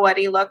just know what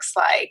he looks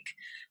like.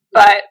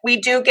 But we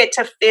do get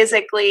to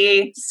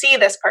physically see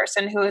this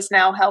person who is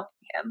now helping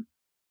him.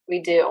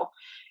 We do.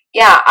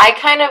 Yeah, I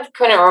kind of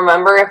couldn't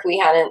remember if we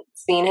hadn't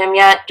seen him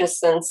yet, just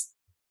since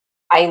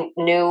I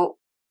knew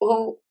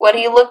what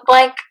he looked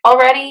like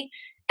already,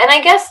 and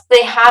I guess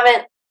they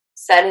haven't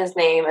said his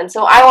name, and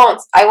so I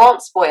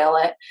won't spoil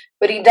it.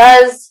 But he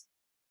does.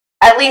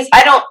 At least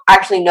I don't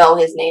actually know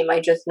his name. I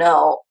just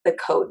know the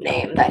code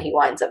name that he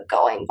winds up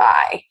going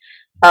by,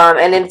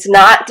 and it's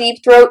not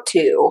Deep Throat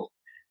 2.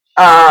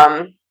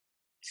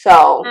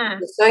 So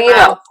you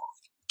know.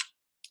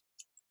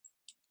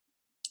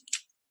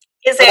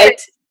 Is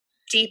it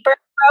Deeper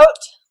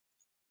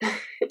Throat?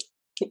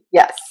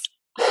 Yes.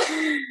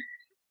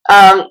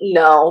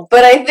 No,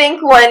 but I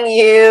think when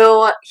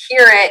you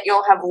hear it,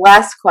 you'll have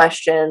less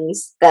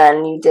questions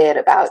than you did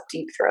about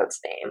Deep Throat's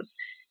name.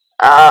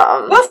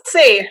 We'll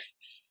see.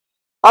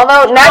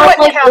 Although now,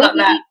 count on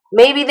that.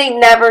 Maybe they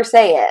never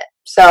say it,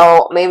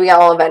 so maybe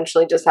I'll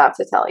eventually just have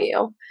to tell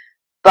you.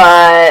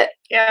 But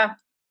yeah,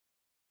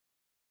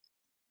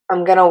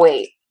 I'm gonna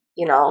wait.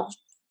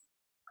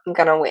 I'm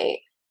gonna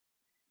wait.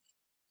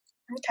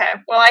 Okay.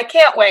 Well, I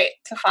can't wait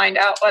to find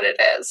out what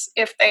it is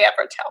if they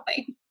ever tell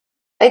me.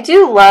 I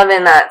do love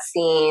in that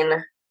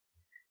scene,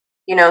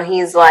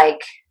 he's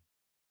like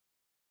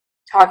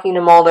talking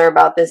to Mulder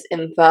about this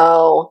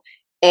info,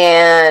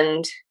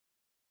 and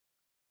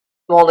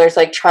Mulder's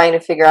like trying to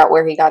figure out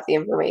where he got the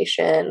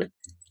information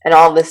and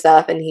all this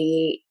stuff, and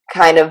he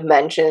kind of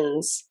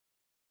mentions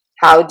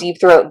how Deep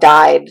Throat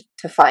died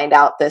to find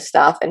out this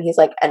stuff, and he's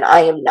like, and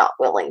I am not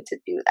willing to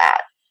do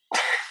that.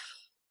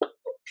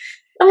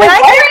 I'm like,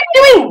 why are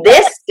you doing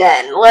this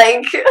then?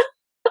 Like,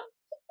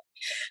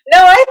 no,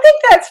 I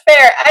think that's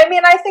fair. I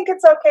mean, I think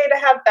it's okay to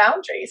have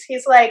boundaries.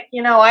 He's like,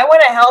 I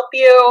want to help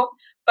you,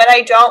 but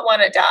I don't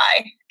want to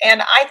die.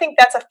 And I think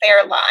that's a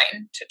fair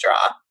line to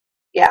draw.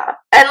 Yeah.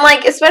 And,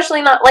 like,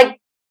 especially not,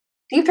 like,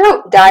 Deep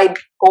Throat died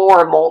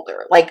for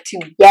Mulder, like, to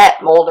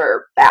get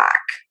Mulder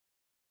back.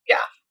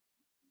 Yeah.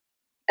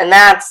 And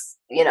that's,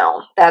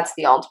 that's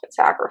the ultimate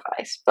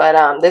sacrifice.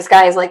 But this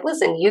guy is like,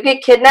 listen, you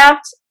get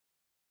kidnapped,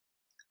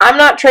 I'm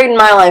not trading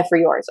my life for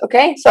yours,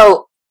 okay?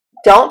 So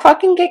don't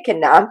fucking get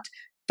kidnapped.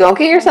 Don't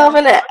get yourself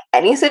into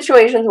any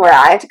situations where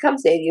I have to come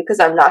save you, because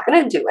I'm not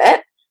going to do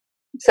it.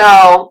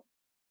 So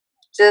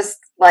just,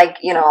 like,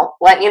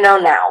 let you know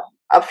now,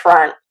 up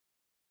front.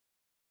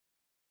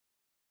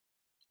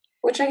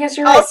 Which I guess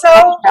you're also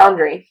like,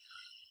 boundary.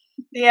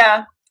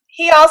 Yeah.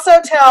 He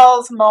also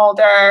tells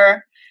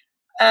Mulder,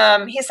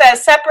 he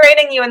says,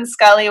 separating you and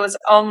Scully was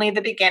only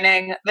the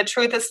beginning. The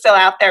truth is still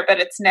out there, but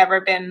it's never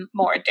been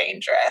more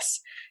dangerous.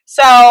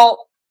 So,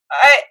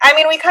 I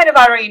mean, we kind of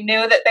already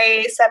knew that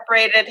they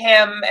separated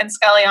him and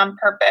Scully on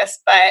purpose,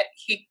 but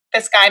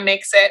this guy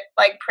makes it,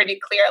 like, pretty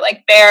clear.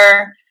 Like,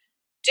 they're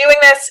doing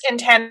this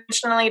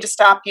intentionally to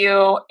stop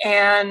you,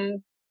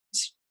 and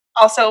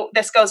also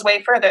this goes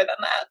way further than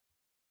that.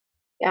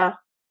 Yeah.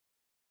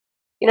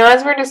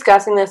 As we're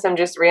discussing this, I'm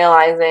just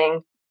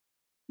realizing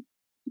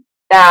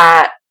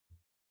that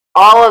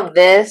all of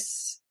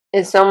this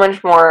is so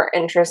much more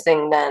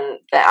interesting than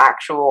the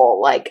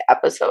actual, like,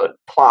 episode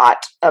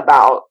plot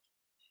about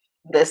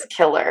this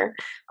killer.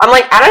 I'm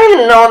like, I don't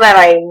even know that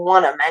I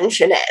want to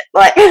mention it.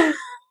 Like,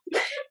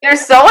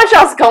 there's so much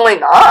else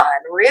going on,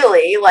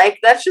 really. Like,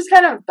 that's just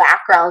kind of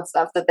background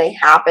stuff that they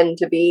happen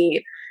to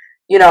be,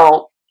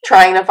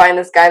 trying to find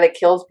this guy that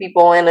kills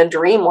people in a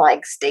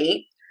dreamlike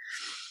state.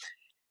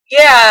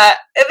 Yeah,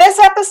 this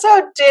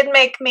episode did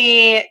make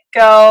me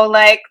go,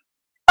 like,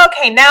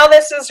 okay, now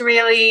this is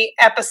really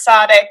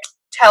episodic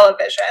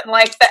television.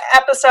 Like, the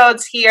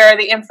episodes here,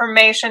 the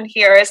information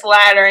here is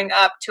laddering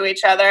up to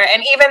each other.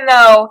 And even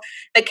though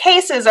the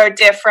cases are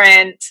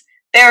different,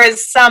 there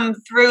is some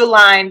through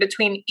line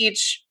between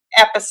each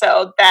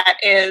episode that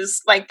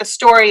is, like, the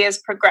story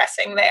is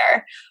progressing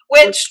there,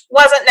 which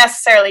wasn't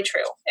necessarily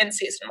true in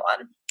season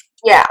 1.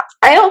 Yeah,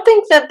 I don't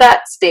think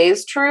that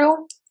stays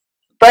true,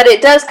 but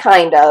it does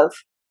kind of.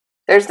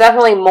 There's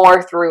definitely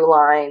more through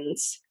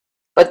lines,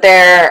 but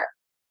there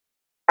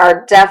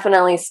are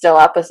definitely still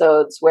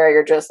episodes where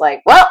you're just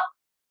like, well,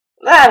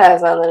 that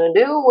has nothing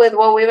to do with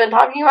what we've been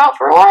talking about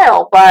for a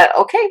while, but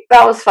okay,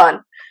 that was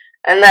fun.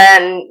 And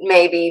then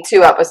maybe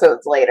 2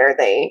 episodes later,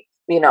 they,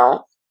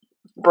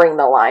 bring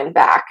the line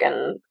back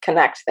and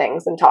connect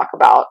things and talk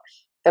about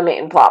the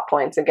main plot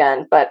points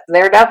again. But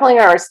there definitely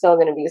are still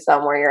going to be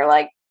some where you're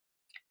like,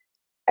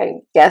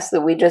 I guess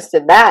that we just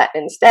did that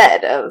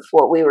instead of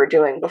what we were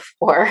doing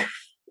before.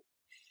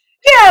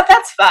 Yeah,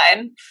 that's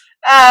fine.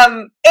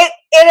 It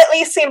at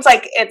least seems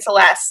like it's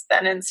less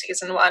than in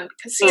season 1,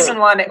 because season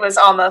 1, it was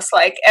almost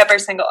like every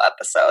single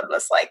episode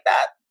was like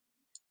that.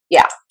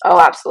 Yeah. Oh,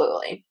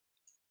 absolutely.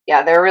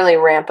 Yeah, they're really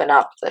ramping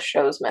up the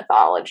show's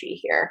mythology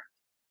here.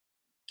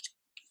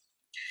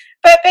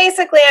 But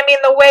basically, I mean,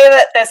 the way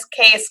that this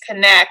case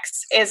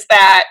connects is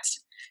that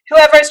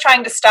whoever's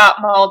trying to stop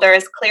Mulder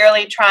is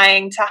clearly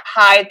trying to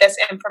hide this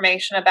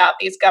information about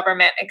these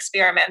government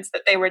experiments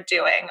that they were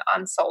doing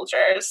on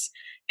soldiers.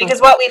 Because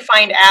what we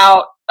find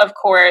out, of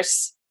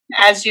course,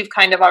 as you've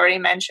kind of already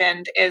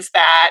mentioned, is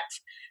that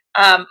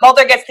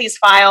Mulder gets these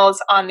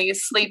files on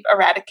these sleep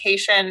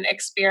eradication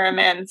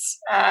experiments.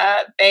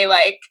 They,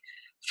 like,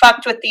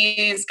 fucked with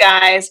these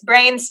guys'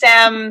 brain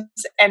stems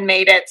and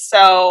made it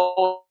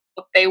so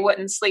they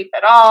wouldn't sleep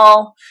at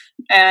all.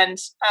 And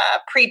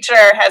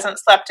Preacher hasn't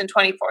slept in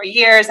 24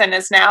 years and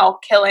is now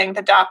killing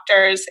the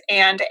doctors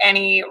and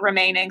any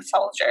remaining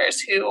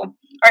soldiers who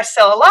are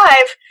still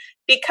alive,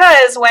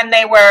 because when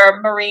they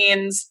were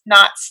Marines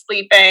not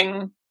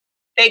sleeping,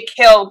 they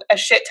killed a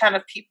shit ton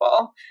of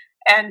people.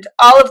 And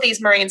all of these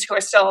Marines who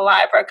are still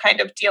alive are kind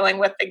of dealing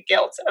with the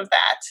guilt of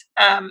that.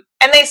 And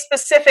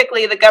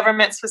the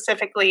government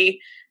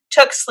specifically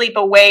took sleep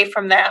away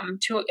from them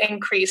to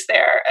increase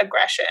their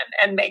aggression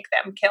and make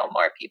them kill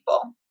more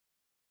people.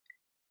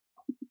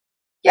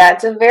 Yeah,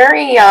 it's a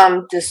very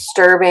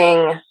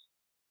disturbing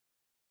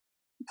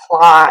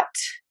plot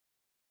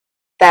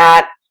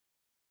that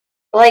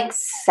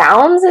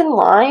sounds in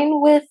line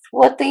with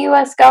what the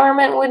US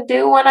government would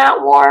do when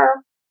at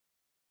war.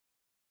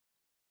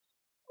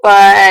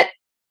 But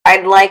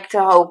I'd like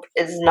to hope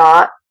is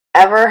not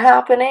ever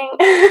happening.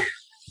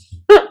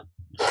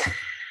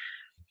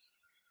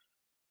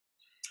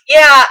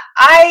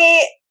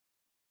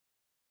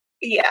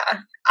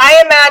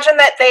 I imagine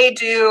that they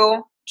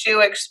do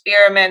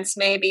experiments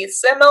maybe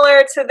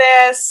similar to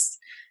this.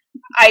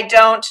 I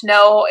don't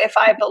know if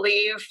I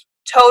believe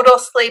total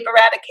sleep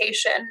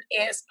eradication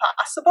is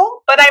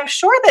possible, but I'm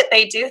sure that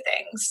they do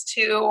things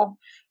to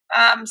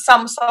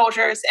some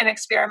soldiers in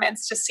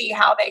experiments to see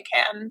how they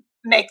can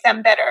make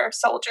them better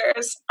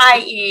soldiers,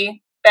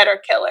 i.e. better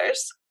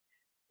killers.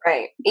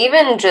 Right.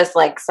 Even just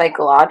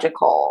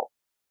psychological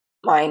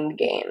mind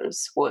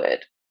games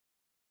would,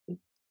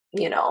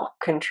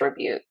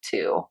 contribute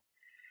to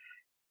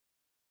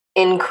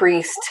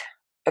increased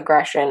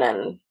aggression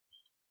and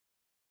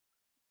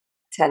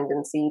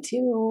tendency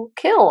to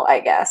kill, I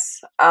guess.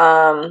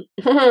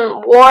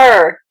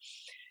 War.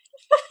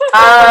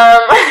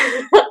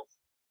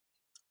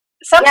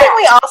 Something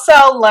we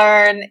also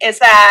learn is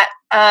that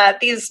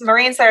these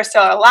Marines that are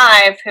still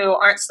alive who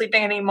aren't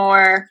sleeping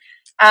anymore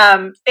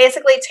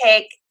basically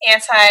take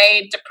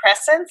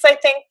antidepressants, I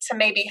think, to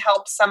maybe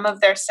help some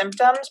of their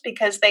symptoms,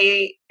 because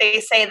they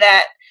say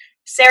that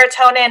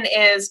serotonin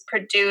is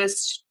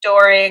produced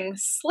during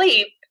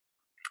sleep,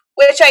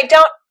 which I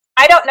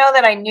don't know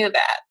that I knew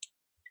that.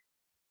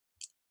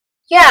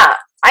 Yeah,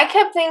 I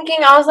kept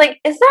thinking, I was like,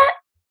 is that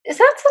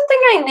something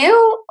I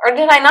knew, or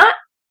did I not?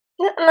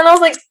 And then I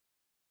was like,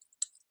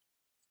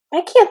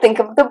 I can't think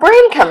of the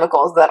brain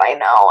chemicals that I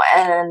know,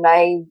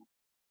 and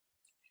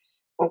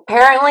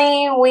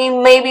apparently we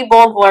maybe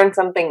both learned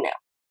something new.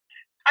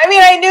 I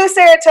mean, I knew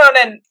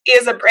serotonin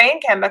is a brain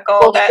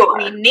chemical that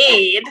we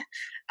need.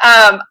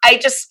 I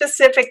just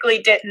specifically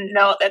didn't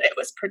know that it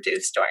was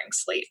produced during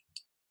sleep.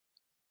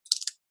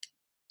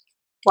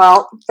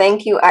 Well,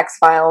 thank you,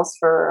 X-Files,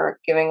 for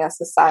giving us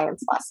a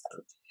science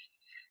lesson.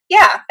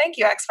 Yeah, thank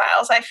you,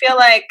 X-Files. I feel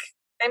like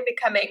I'm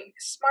becoming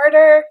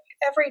smarter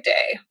every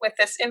day with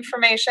this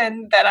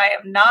information that I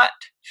am not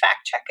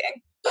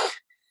fact-checking.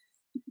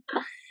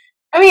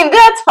 I mean,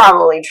 that's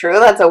probably true.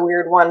 That's a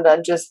weird one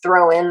to just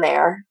throw in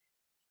there.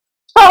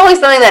 Probably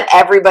something that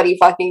everybody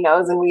fucking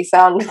knows and we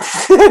sound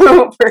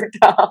super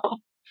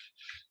dumb.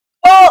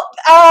 Well,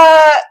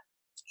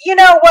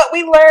 what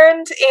we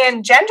learned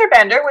in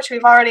Genderbender, which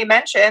we've already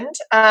mentioned,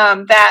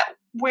 that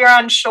we're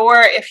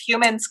unsure if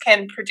humans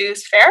can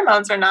produce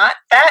pheromones or not,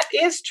 that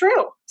is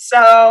true.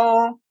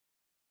 So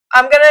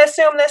I'm going to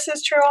assume this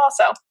is true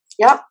also.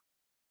 Yep.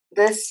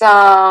 This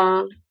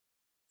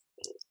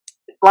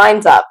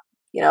lines up,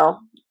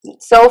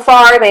 So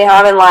far, they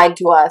haven't lied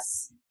to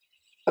us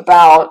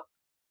about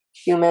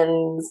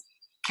humans'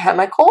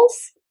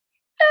 chemicals.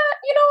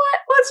 You know what?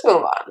 Let's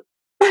move on.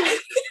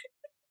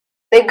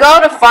 They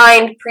go to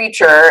find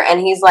Preacher,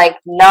 and he's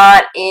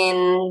not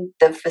in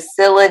the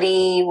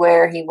facility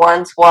where he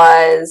once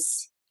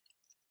was.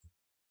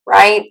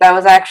 Right? That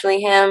was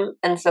actually him.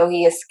 And so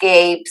he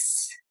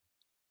escapes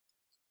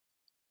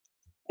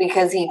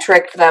because he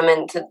tricked them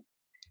into...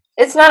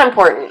 It's not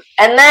important.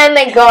 And then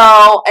they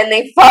go and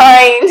they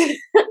find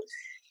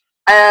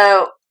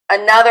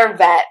another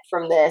vet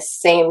from this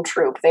same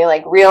troop. They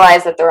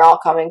realize that they're all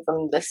coming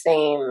from the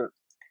same...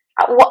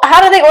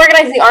 How do they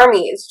organize the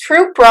army? Is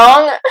troop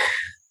wrong?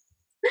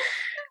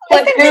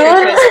 I think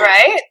troop is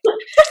right.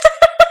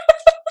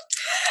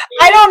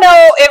 I don't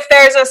know if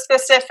there's a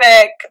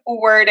specific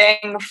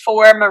wording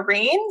for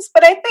Marines,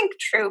 but I think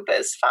troop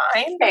is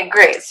fine. Okay,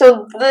 great.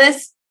 So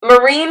this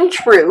Marine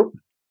troop,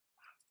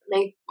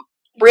 they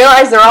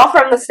realize they're all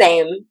from the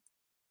same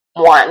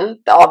one,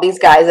 all these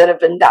guys that have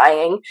been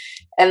dying,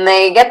 and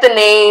they get the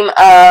name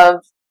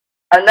of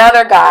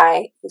another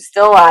guy who's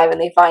still alive,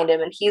 and they find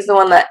him, and he's the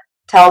one that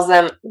tells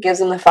them, gives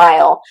them the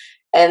file,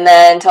 and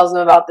then tells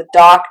them about the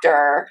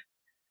doctor,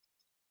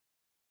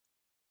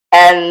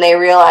 and they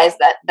realize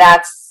that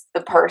that's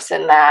the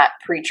person that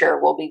Preacher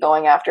will be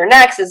going after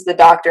next, is the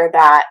doctor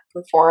that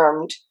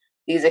performed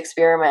these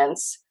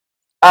experiments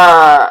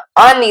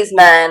on these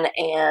men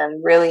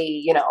and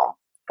really,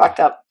 fucked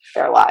up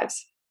their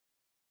lives.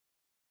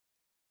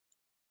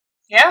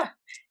 Yeah.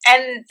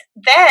 And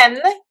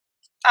then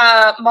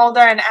Mulder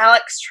and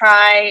Alex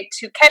try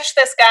to catch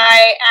this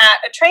guy at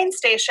a train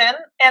station,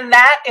 and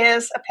that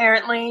is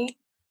apparently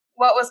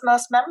what was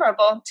most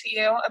memorable to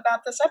you about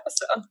this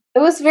episode? It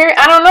was very,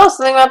 I don't know,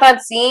 something about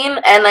that scene,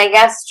 and I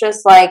guess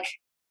just like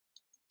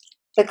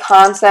the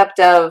concept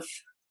of,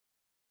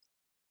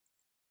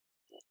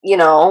 you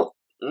know,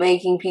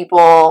 making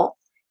people,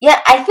 yeah,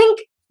 I think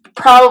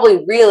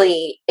probably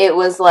really it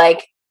was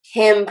like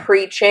him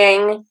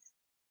preaching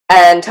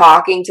and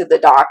talking to the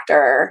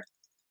doctor,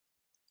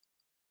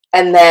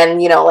 and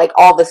then, you know, like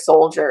all the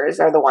soldiers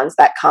are the ones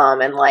that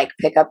come and like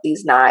pick up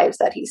these knives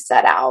that he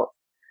set out.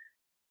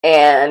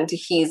 And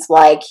he's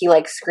like, he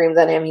like screams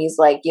at him. He's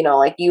like, you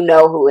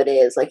know who it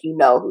is. Like, you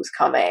know who's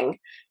coming.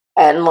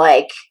 And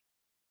like,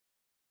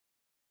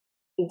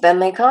 then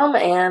they come,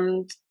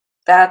 and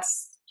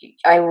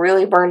I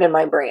really burned in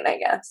my brain, I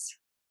guess.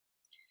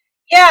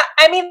 Yeah,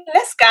 I mean,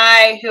 this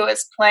guy who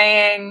is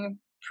playing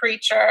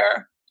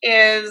Preacher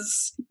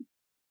is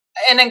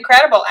an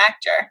incredible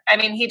actor. I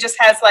mean, he just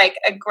has like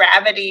a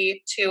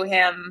gravity to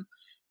him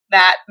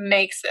that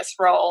makes this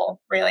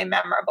role really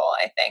memorable,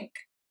 I think.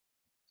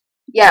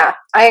 Yeah,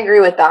 I agree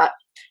with that.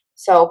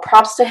 So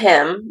props to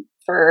him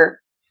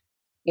for,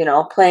 you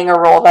know, playing a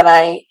role that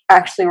I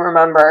actually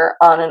remember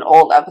on an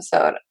old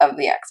episode of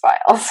The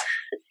X-Files.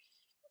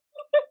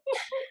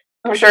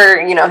 I'm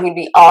sure, you know, he'd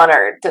be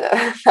honored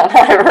that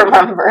I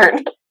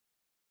remembered.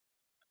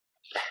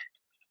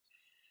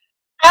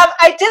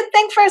 I did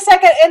think for a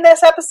second in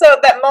this episode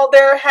that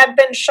Mulder had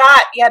been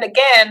shot yet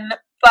again,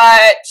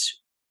 but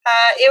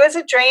it was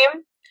a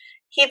dream.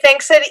 He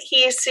thinks that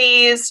he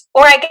sees,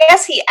 or I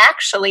guess he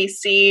actually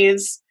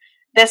sees,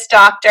 this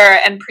doctor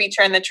and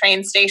Preacher in the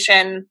train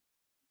station,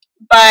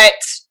 but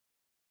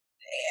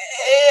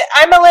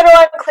I'm a little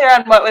unclear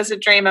on what was a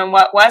dream and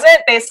what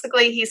wasn't.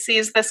 Basically, he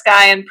sees this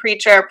guy and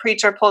Preacher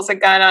pulls a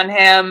gun on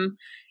him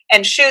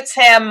and shoots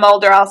him.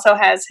 Mulder also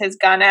has his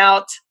gun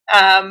out,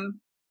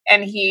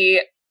 and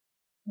he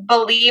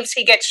believes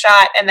he gets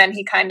shot, and then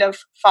he kind of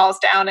falls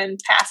down and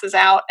passes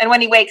out. And when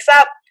he wakes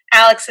up,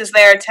 Alex is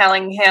there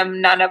telling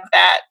him none of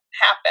that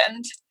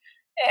happened,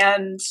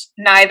 and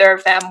neither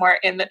of them were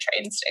in the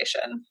train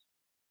station.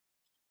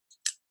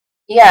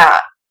 Yeah.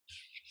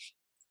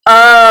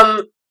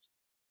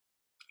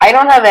 I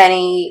don't have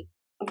any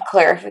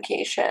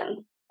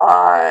clarification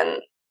on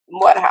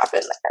what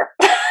happened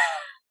there.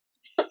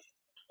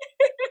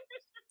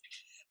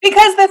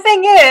 Because the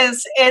thing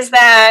is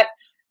that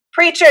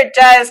Preacher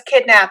does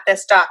kidnap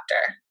this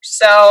doctor.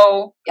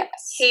 So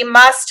yes, he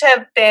must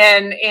have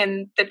been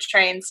in the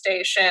train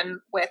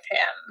station with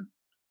him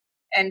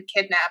and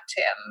kidnapped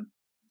him.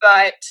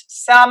 But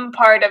some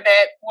part of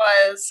it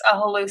was a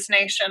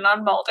hallucination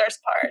on Mulder's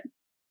part.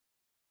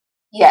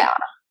 Yeah.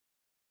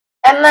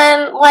 And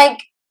then, like,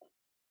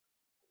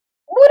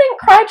 wouldn't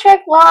Krycek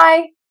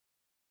lie?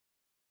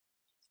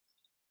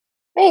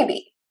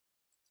 Maybe.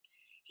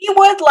 He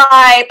would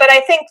lie, but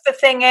I think the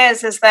thing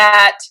is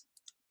that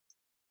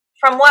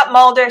from what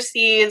Mulder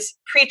sees,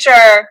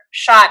 Preacher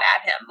shot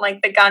at him.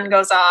 Like, the gun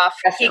goes off,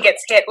 Definitely. He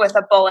gets hit with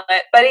a bullet,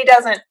 but he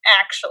doesn't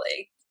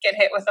actually get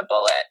hit with a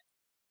bullet.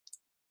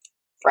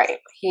 Right.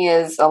 He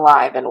is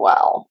alive and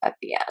well at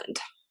the end.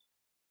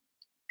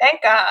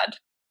 Thank God.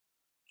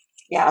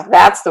 Yeah,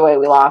 that's the way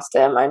we lost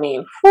him. I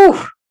mean, whew.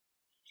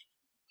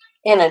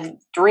 In a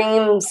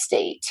dream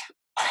state.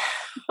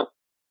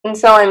 And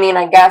so, I mean,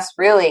 I guess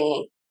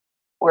really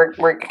we're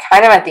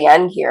kind of at the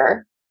end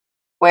here,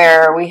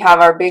 where we have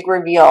our big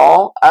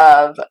reveal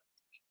of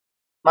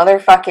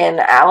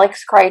motherfucking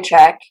Alex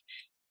Krycek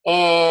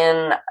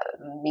in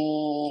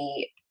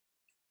the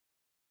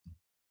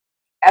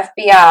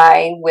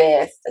FBI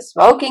with the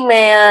smoking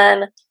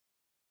man,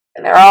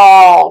 and they're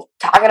all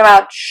talking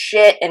about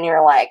shit, and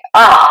you're like,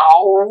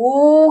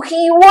 oh,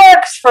 he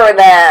works for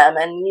them,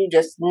 and you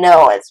just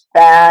know it's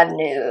bad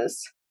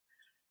news.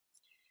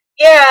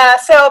 Yeah,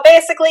 so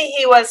basically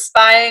he was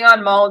spying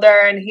on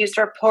Mulder, and he's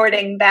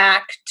reporting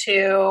back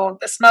to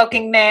the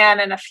smoking man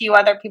and a few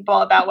other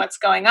people about what's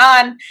going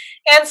on.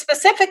 And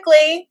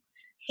specifically,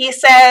 he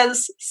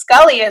says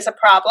Scully is a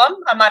problem,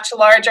 a much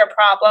larger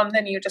problem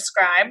than you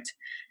described.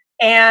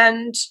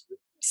 And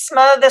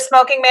the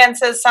smoking man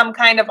says some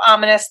kind of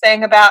ominous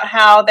thing about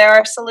how there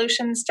are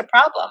solutions to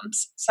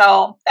problems.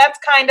 So that's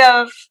kind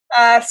of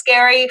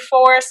scary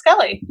for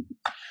Scully.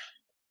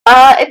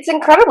 It's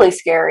incredibly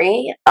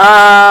scary.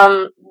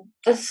 The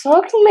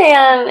smoking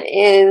man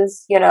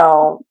is, you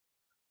know,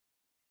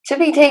 to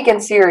be taken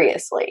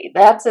seriously.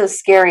 That's a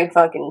scary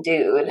fucking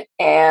dude.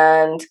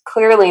 And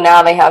clearly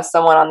now they have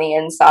someone on the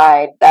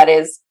inside that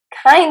is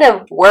kind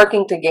of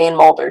working to gain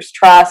Mulder's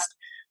trust.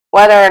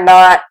 Whether or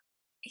not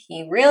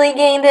he really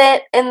gained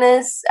it in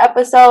this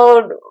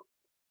episode,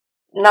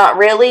 not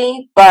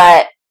really.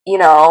 But, you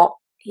know,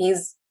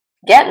 he's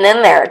getting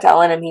in there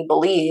telling him he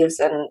believes.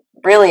 And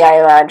really,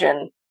 I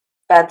imagine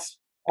that's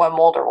what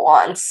Mulder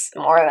wants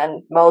more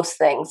than most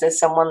things, is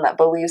someone that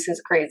believes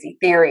his crazy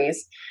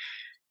theories.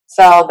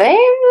 So they're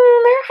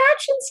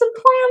hatching some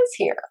plans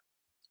here.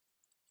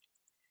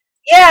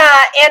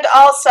 Yeah, and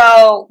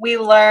also we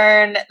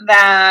learn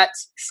that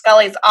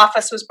Scully's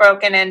office was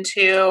broken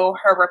into.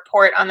 Her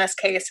report on this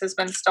case has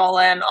been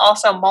stolen.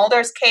 Also,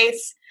 Mulder's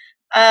case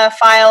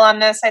file on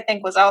this, I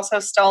think, was also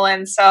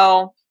stolen.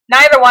 So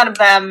neither one of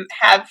them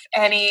have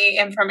any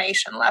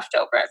information left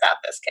over about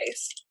this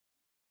case.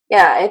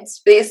 Yeah,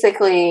 it's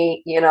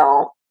basically,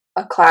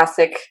 a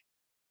classic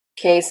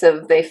case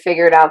of they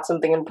figured out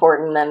something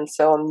important and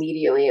so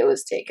immediately it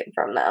was taken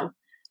from them.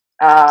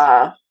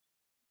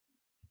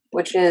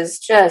 Which is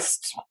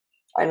just,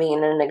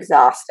 an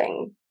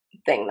exhausting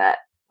thing that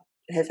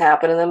has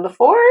happened to them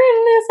before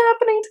and is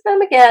happening to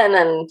them again.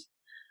 And,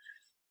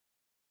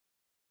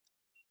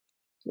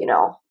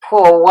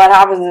 what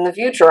happens in the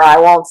future, I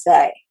won't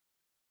say.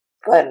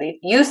 But if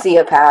you see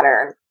a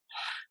pattern.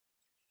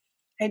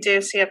 I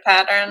do see a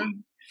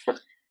pattern.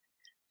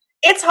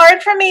 It's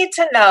hard for me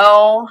to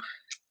know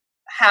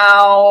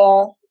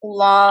how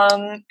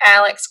long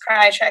Alex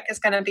Krycek is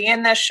going to be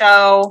in this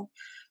show.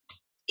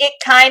 It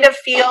kind of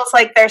feels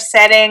like they're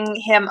setting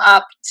him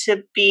up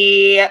to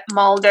be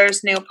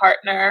Mulder's new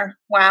partner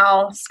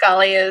while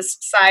Scully is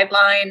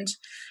sidelined.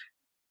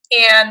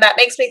 And that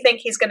makes me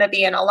think he's going to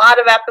be in a lot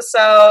of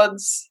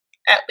episodes,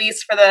 at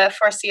least for the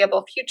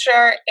foreseeable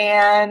future.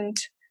 And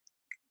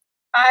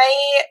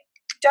I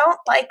don't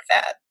like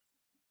that.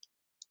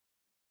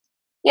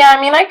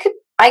 Yeah,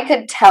 I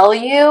could tell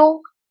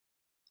you,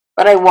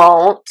 but I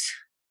won't.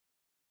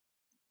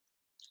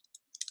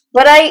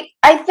 But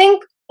I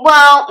think,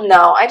 well,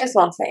 no, I just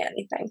won't say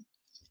anything.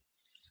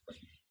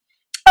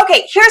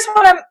 Okay, here's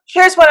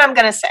what I'm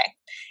gonna say.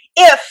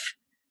 If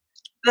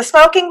the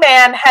Smoking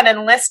Man had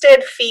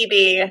enlisted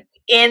Phoebe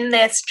in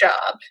this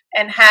job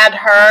and had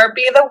her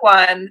be the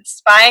one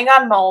spying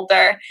on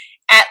Mulder,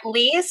 at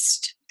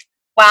least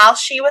while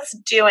she was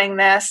doing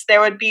this, there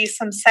would be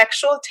some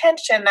sexual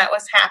tension that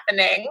was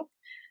happening,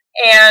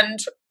 and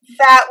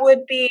that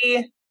would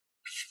be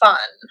fun.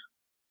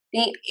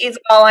 Is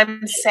all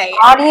I'm saying.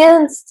 The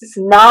audience does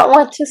not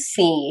want to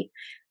see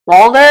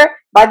Mulder,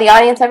 by the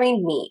audience I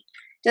mean me,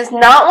 does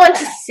not want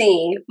to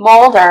see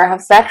Mulder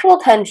have sexual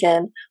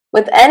tension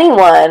with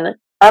anyone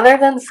other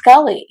than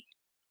Scully.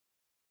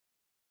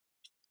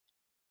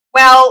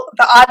 Well,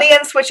 the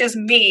audience, which is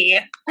me,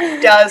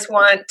 does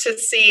want to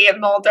see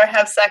Mulder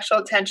have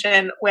sexual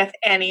tension with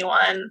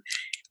anyone.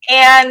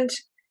 And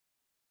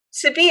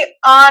to be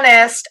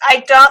honest,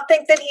 I don't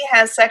think that he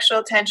has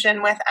sexual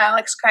tension with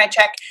Alex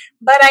Krycek,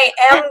 but I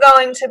am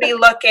going to be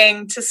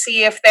looking to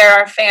see if there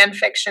are fan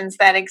fictions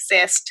that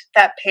exist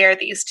that pair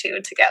these two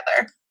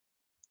together.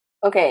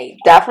 Okay,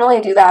 definitely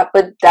do that,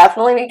 but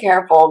definitely be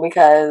careful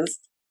because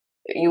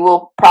you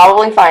will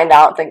probably find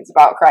out things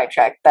about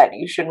Krycek that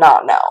you should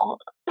not know.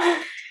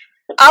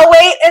 I'll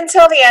wait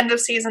until the end of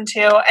season 2,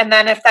 and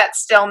then if that's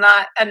still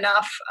not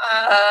enough,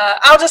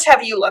 I'll just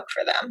have you look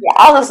for them. Yeah,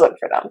 I'll just look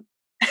for them.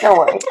 No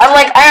worries. I'm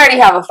like, I already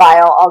have a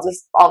file. I'll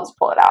just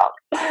pull it out.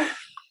 I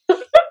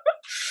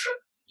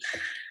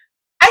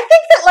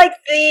think that, like,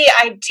 the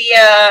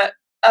idea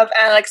of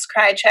Alex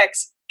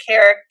Krycek's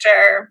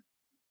character,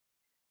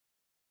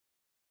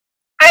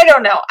 I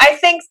don't know. I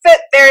think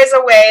that there is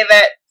a way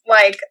that,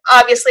 like,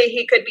 obviously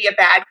he could be a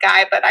bad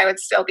guy, but I would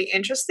still be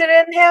interested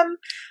in him.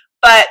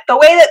 But the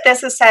way that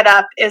this is set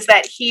up is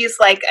that he's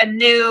like a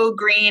new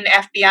green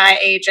FBI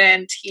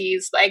agent.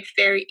 He's like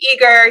very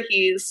eager.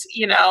 He's,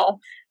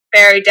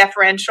 very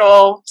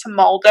deferential to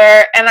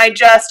Mulder. And I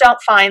just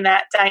don't find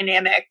that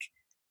dynamic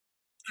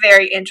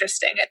very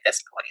interesting at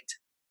this point.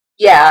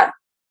 Yeah.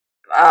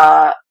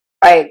 I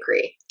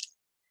agree.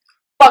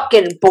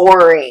 Fucking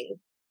boring.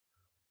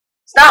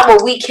 It's not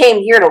what we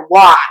came here to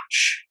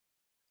watch.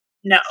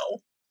 No.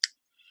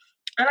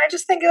 And I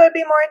just think it would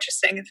be more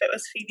interesting if it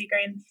was Phoebe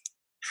Green.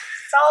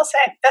 That's all I'll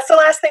say. That's the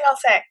last thing I'll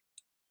say.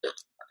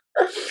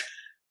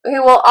 Okay,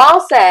 well,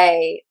 I'll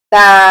say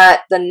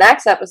that the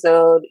next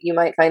episode you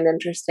might find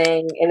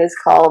interesting. It is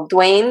called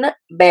Dwayne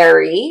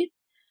Barry.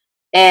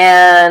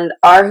 And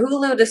our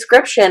Hulu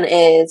description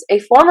is a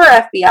former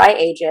FBI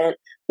agent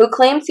who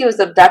claims he was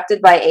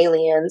abducted by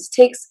aliens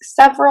takes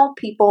several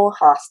people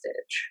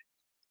hostage.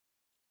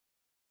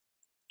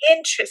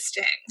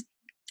 Interesting.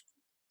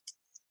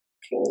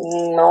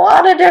 A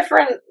lot of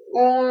different,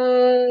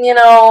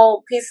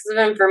 pieces of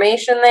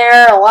information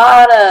there. A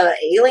lot of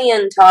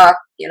alien talk,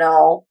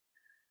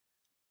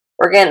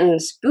 We're getting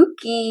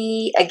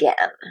spooky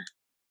again.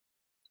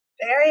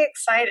 Very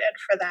excited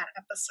for that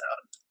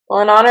episode.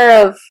 Well, in honor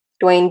of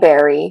Dwayne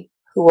Barry,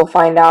 who we'll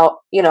find out,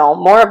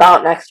 more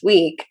about next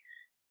week,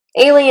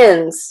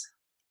 aliens,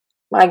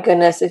 my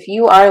goodness, if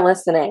you are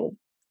listening,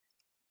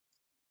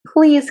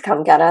 please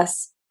come get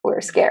us.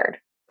 We're scared.